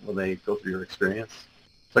have when they go through your experience.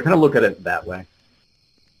 So I kind of look at it that way.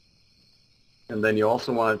 And then you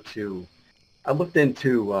also want to, I looked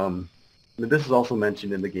into, I mean, this is also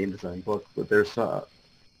mentioned in the game design book, but there's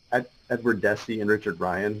Edward Deci and Richard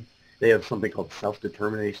Ryan. They have something called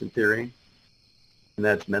self-determination theory, and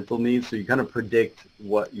that's mental needs. So you kind of predict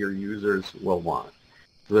what your users will want.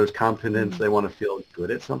 So there's competence, they want to feel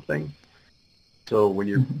good at something. So when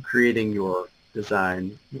you're creating your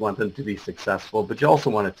design, you want them to be successful, but you also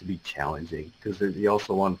want it to be challenging because you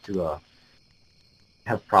also want to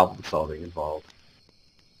have problem solving involved.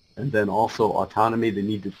 And then also autonomy, they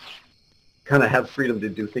need to kind of have freedom to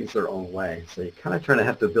do things their own way. So you're kind of trying to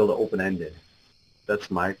have to build it open-ended. That's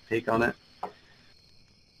my take on it.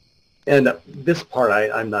 And this part,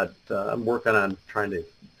 I'm working on trying to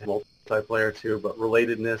multiplayer too, but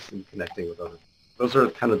relatedness and connecting with others. Those are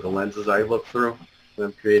kind of the lenses I look through when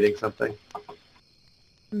I'm creating something.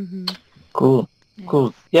 Cool.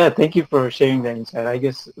 Cool. Yeah, thank you for sharing that insight. I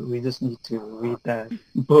guess we just need to read that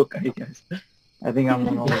book, I guess. I think I'm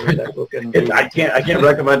going to read that book. And I can't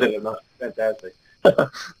recommend it enough. Fantastic.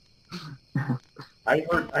 I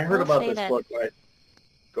heard about this book, right?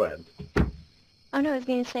 Go ahead. Oh no, I was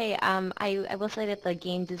going to say, I will say that the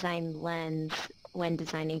game design lens when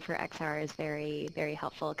designing for XR is very, very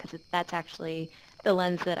helpful because that's actually the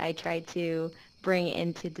lens that I tried to bring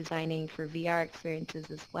into designing for VR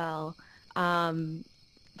experiences as well.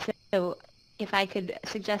 So if I could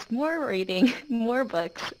suggest more reading, more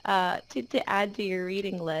books to add to your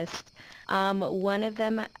reading list, one of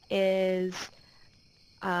them is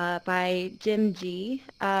by Jim G,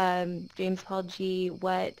 James Paul G,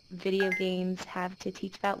 What Video Games Have to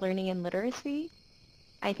Teach About Learning and Literacy.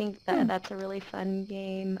 I think that that's a really fun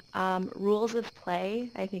game. Rules of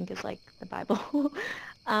Play, I think, is like the Bible.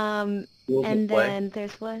 And then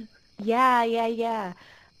there's one. Yeah.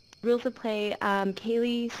 Rules of Play.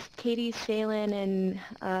 Katie Shalin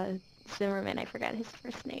and Zimmerman. I forgot his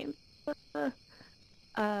first name.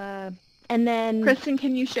 And then Kristen,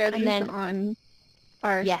 can you share these on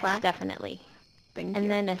our Yes, Slack? definitely. Thank And you.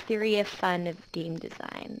 then A Theory of Fun of Game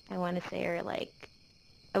Design. I want to say are like,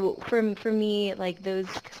 for me, like those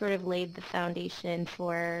sort of laid the foundation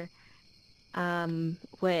for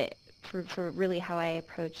for really how I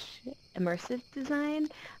approach immersive design.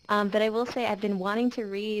 But I will say I've been wanting to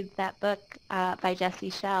read that book by Jesse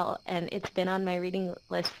Schell, and it's been on my reading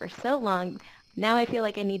list for so long. Now I feel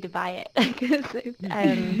like I need to buy it because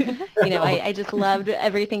I just loved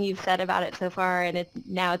everything you've said about it so far, and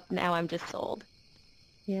now I'm just sold.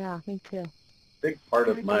 Yeah, me too. Big part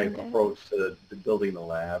of my approach to building the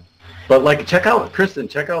lab. But like, Kristen,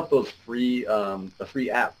 check out those free, the free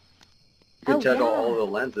app. You can check out all the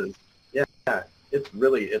lenses. Yeah, it's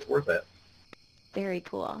worth it. Very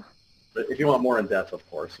cool. But if you want more in depth, of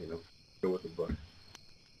course, go with the book.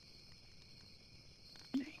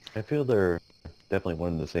 I feel they're definitely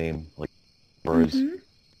one and the same, like as far as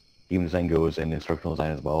game design goes and instructional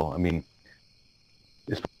design as well. I mean,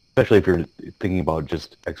 especially if you're thinking about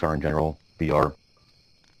just XR in general, VR,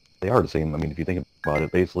 they are the same. I mean, if you think about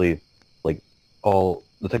it, basically, like all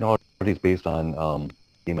the technology is based on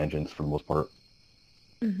game engines for the most part.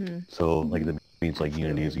 So, like, that means like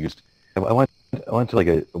Unity is used. I went to like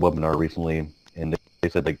a webinar recently, and they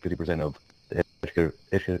said like 50% of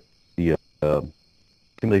the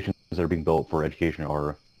simulations that are being built for education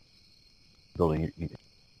are building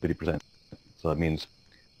 50%. So that means,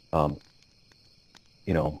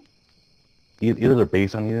 either they're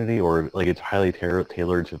based on Unity or like it's highly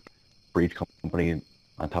tailored for each company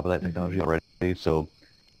on top of that technology already. So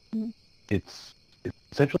it's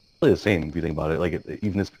essentially the same if you think about it. Like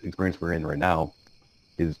even this experience we're in right now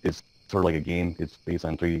is sort of like a game. It's based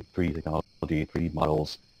on 3D technology, 3D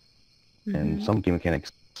models, and some game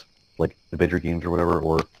mechanics like adventure games or whatever,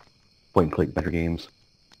 or point-and-click adventure games.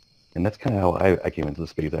 And that's kind of how I came into the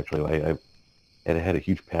space, actually. I had a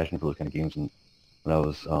huge passion for those kind of games when I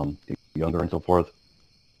was younger and so forth.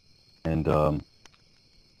 And I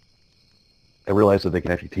realized that they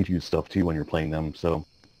can actually teach you stuff, too, when you're playing them. So,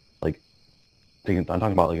 like, I'm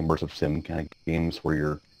talking about, like, immersive sim kind of games where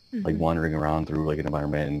you're like wandering around through like an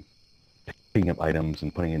environment and picking up items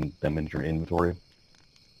and putting them in your inventory.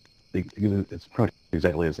 It's pretty much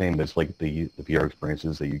exactly the same as like the VR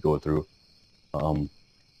experiences that you go through,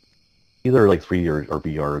 either like 3D or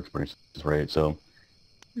VR experiences, right? So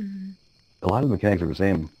a lot of the mechanics are the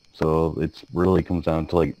same. So it's really comes down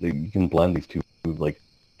to like you can blend these two, like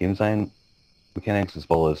game design mechanics as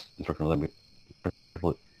well as instructional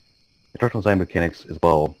design mechanics as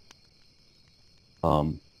well.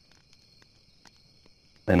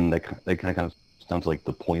 And that kind of comes down to like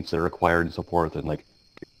the points that are required and so forth, and like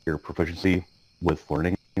your proficiency with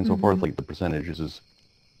learning and so forth, like the percentages is.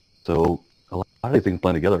 So a lot of these things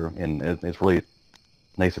blend together, and it's really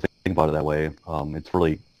nice to think about it that way. It's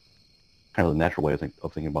really kind of the natural way of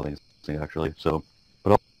thinking about things actually. So,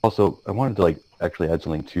 but also I wanted to like actually add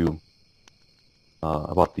something too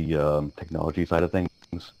about the technology side of things.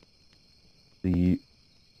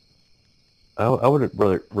 I would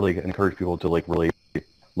really encourage people to like really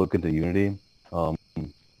look into Unity.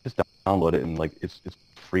 Just download it, and like it's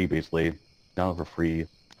free basically. Download for free,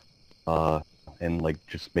 and like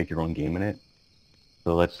just make your own game in it.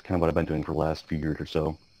 So that's kind of what I've been doing for the last few years or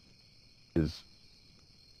so, is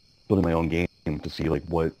building my own game to see like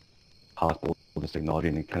what possible with this technology,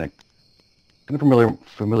 and kind of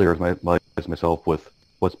familiar myself with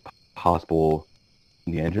what's possible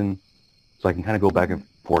in the engine, so I can kind of go back and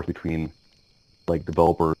forth between like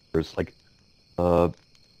developers, like I'm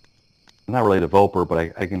not really a developer,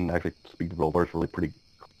 but I can actually speak to developers really pretty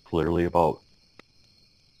clearly about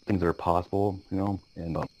things that are possible, you know,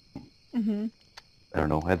 and I don't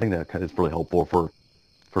know, I think that kind of is really helpful for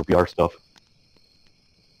VR stuff.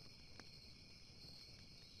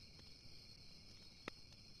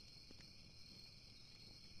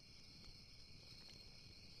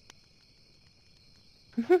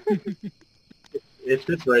 It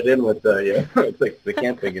fits right in with the it's like the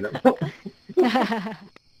camping, you know.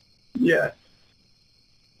 Yeah.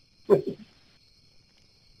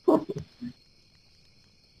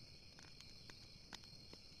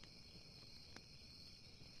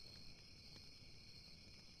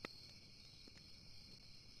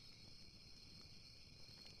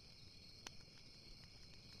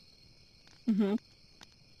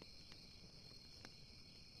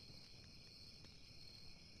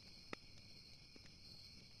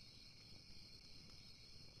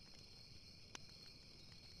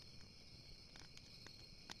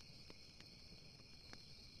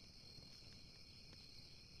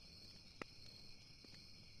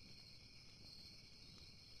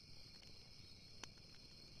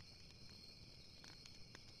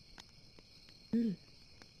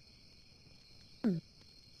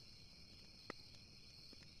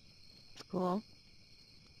 Cool.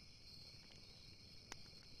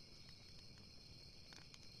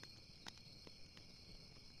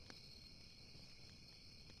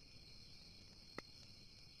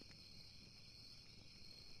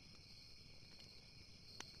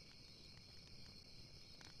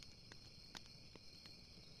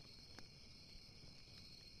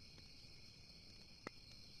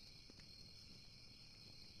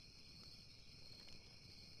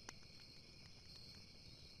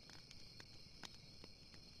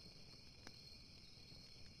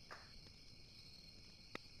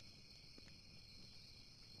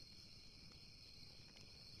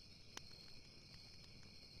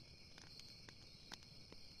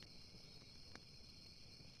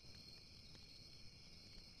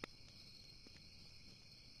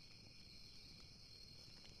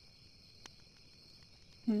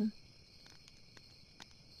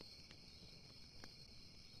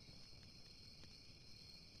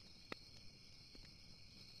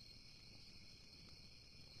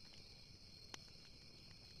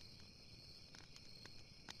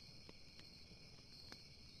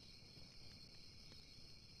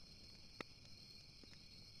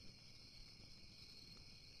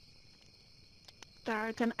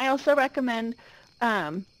 Start. And I also recommend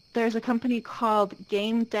there's a company called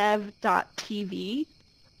gamedev.tv,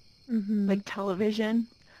 like television,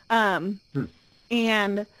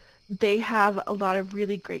 and they have a lot of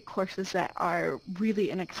really great courses that are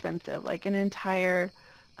really inexpensive, like an entire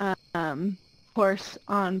course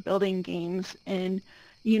on building games in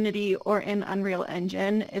Unity or in Unreal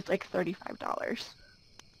Engine is like $35.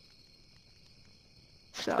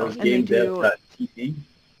 So, Those and they do gamedev.tv.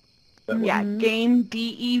 yeah,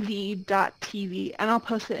 gamedev.tv, and I'll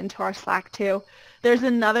post it into our Slack too. There's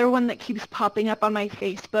another one that keeps popping up on my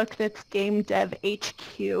Facebook that's Game Dev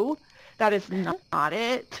HQ. That is not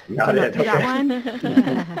it. Not Do it, do that okay. one.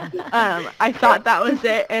 I thought that was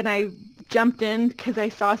it, and I jumped in because I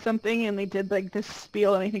saw something and they did like this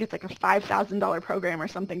spiel, and I think it's like a $5,000 program or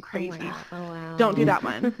something crazy. Oh, wow. Don't do that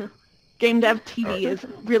one. Game Dev TV is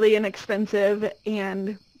really inexpensive,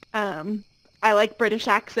 and I like British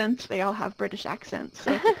accents. They all have British accents,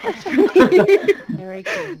 so it's a plus for me. Very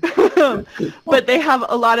good. But they have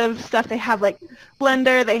a lot of stuff. They have like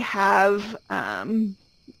Blender, they have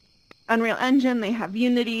Unreal Engine, they have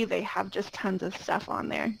Unity, they have just tons of stuff on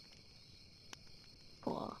there.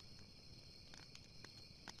 Cool.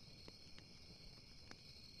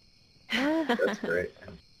 That's great.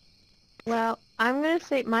 Well, I'm going to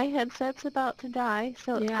say my headset's about to die,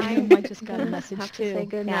 so Yeah, I just got a message have too. to say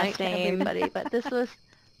good Yeah, night to same. everybody. But this was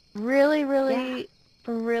really, really,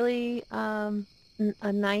 really a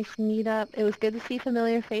nice meetup. It was good to see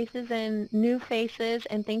familiar faces and new faces.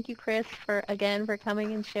 And thank you, Chris, for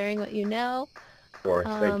coming and sharing what you know. Of course,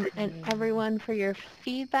 thank you. And everyone for your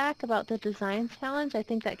feedback about the design challenge. I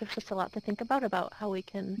think that gives us a lot to think about how we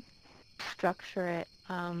can structure it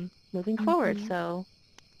moving forward. So,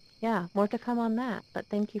 yeah, more to come on that. But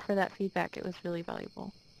thank you for that feedback. It was really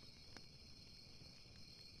valuable.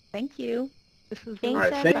 Thank you. This was Thanks,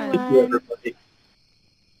 All right, thank you, everyone. everybody.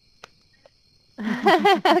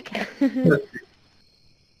 Okay.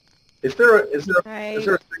 Is there a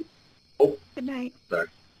oh, Good night. sorry.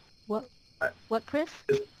 What, Chris?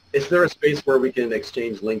 Is there a space where we can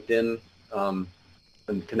exchange LinkedIn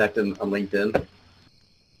and connect on LinkedIn?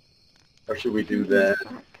 Or should we do that?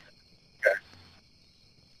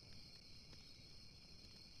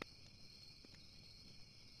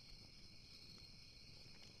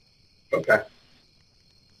 Okay.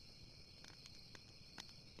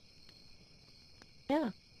 Yeah.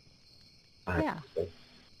 Yeah.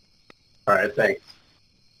 All right, thanks.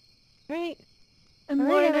 Great. And All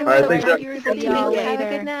Lauren, right, I'm All right, so thanks, glad you were able See to y'all make it. Have a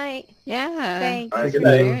later. good night. Yeah. Thanks. All right, Thanks good for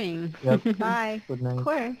night. sharing. Yep. Bye. Good Of night.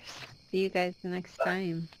 course. See you guys the next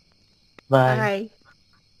time. Bye.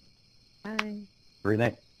 Bye. Bye. Great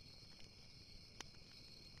night.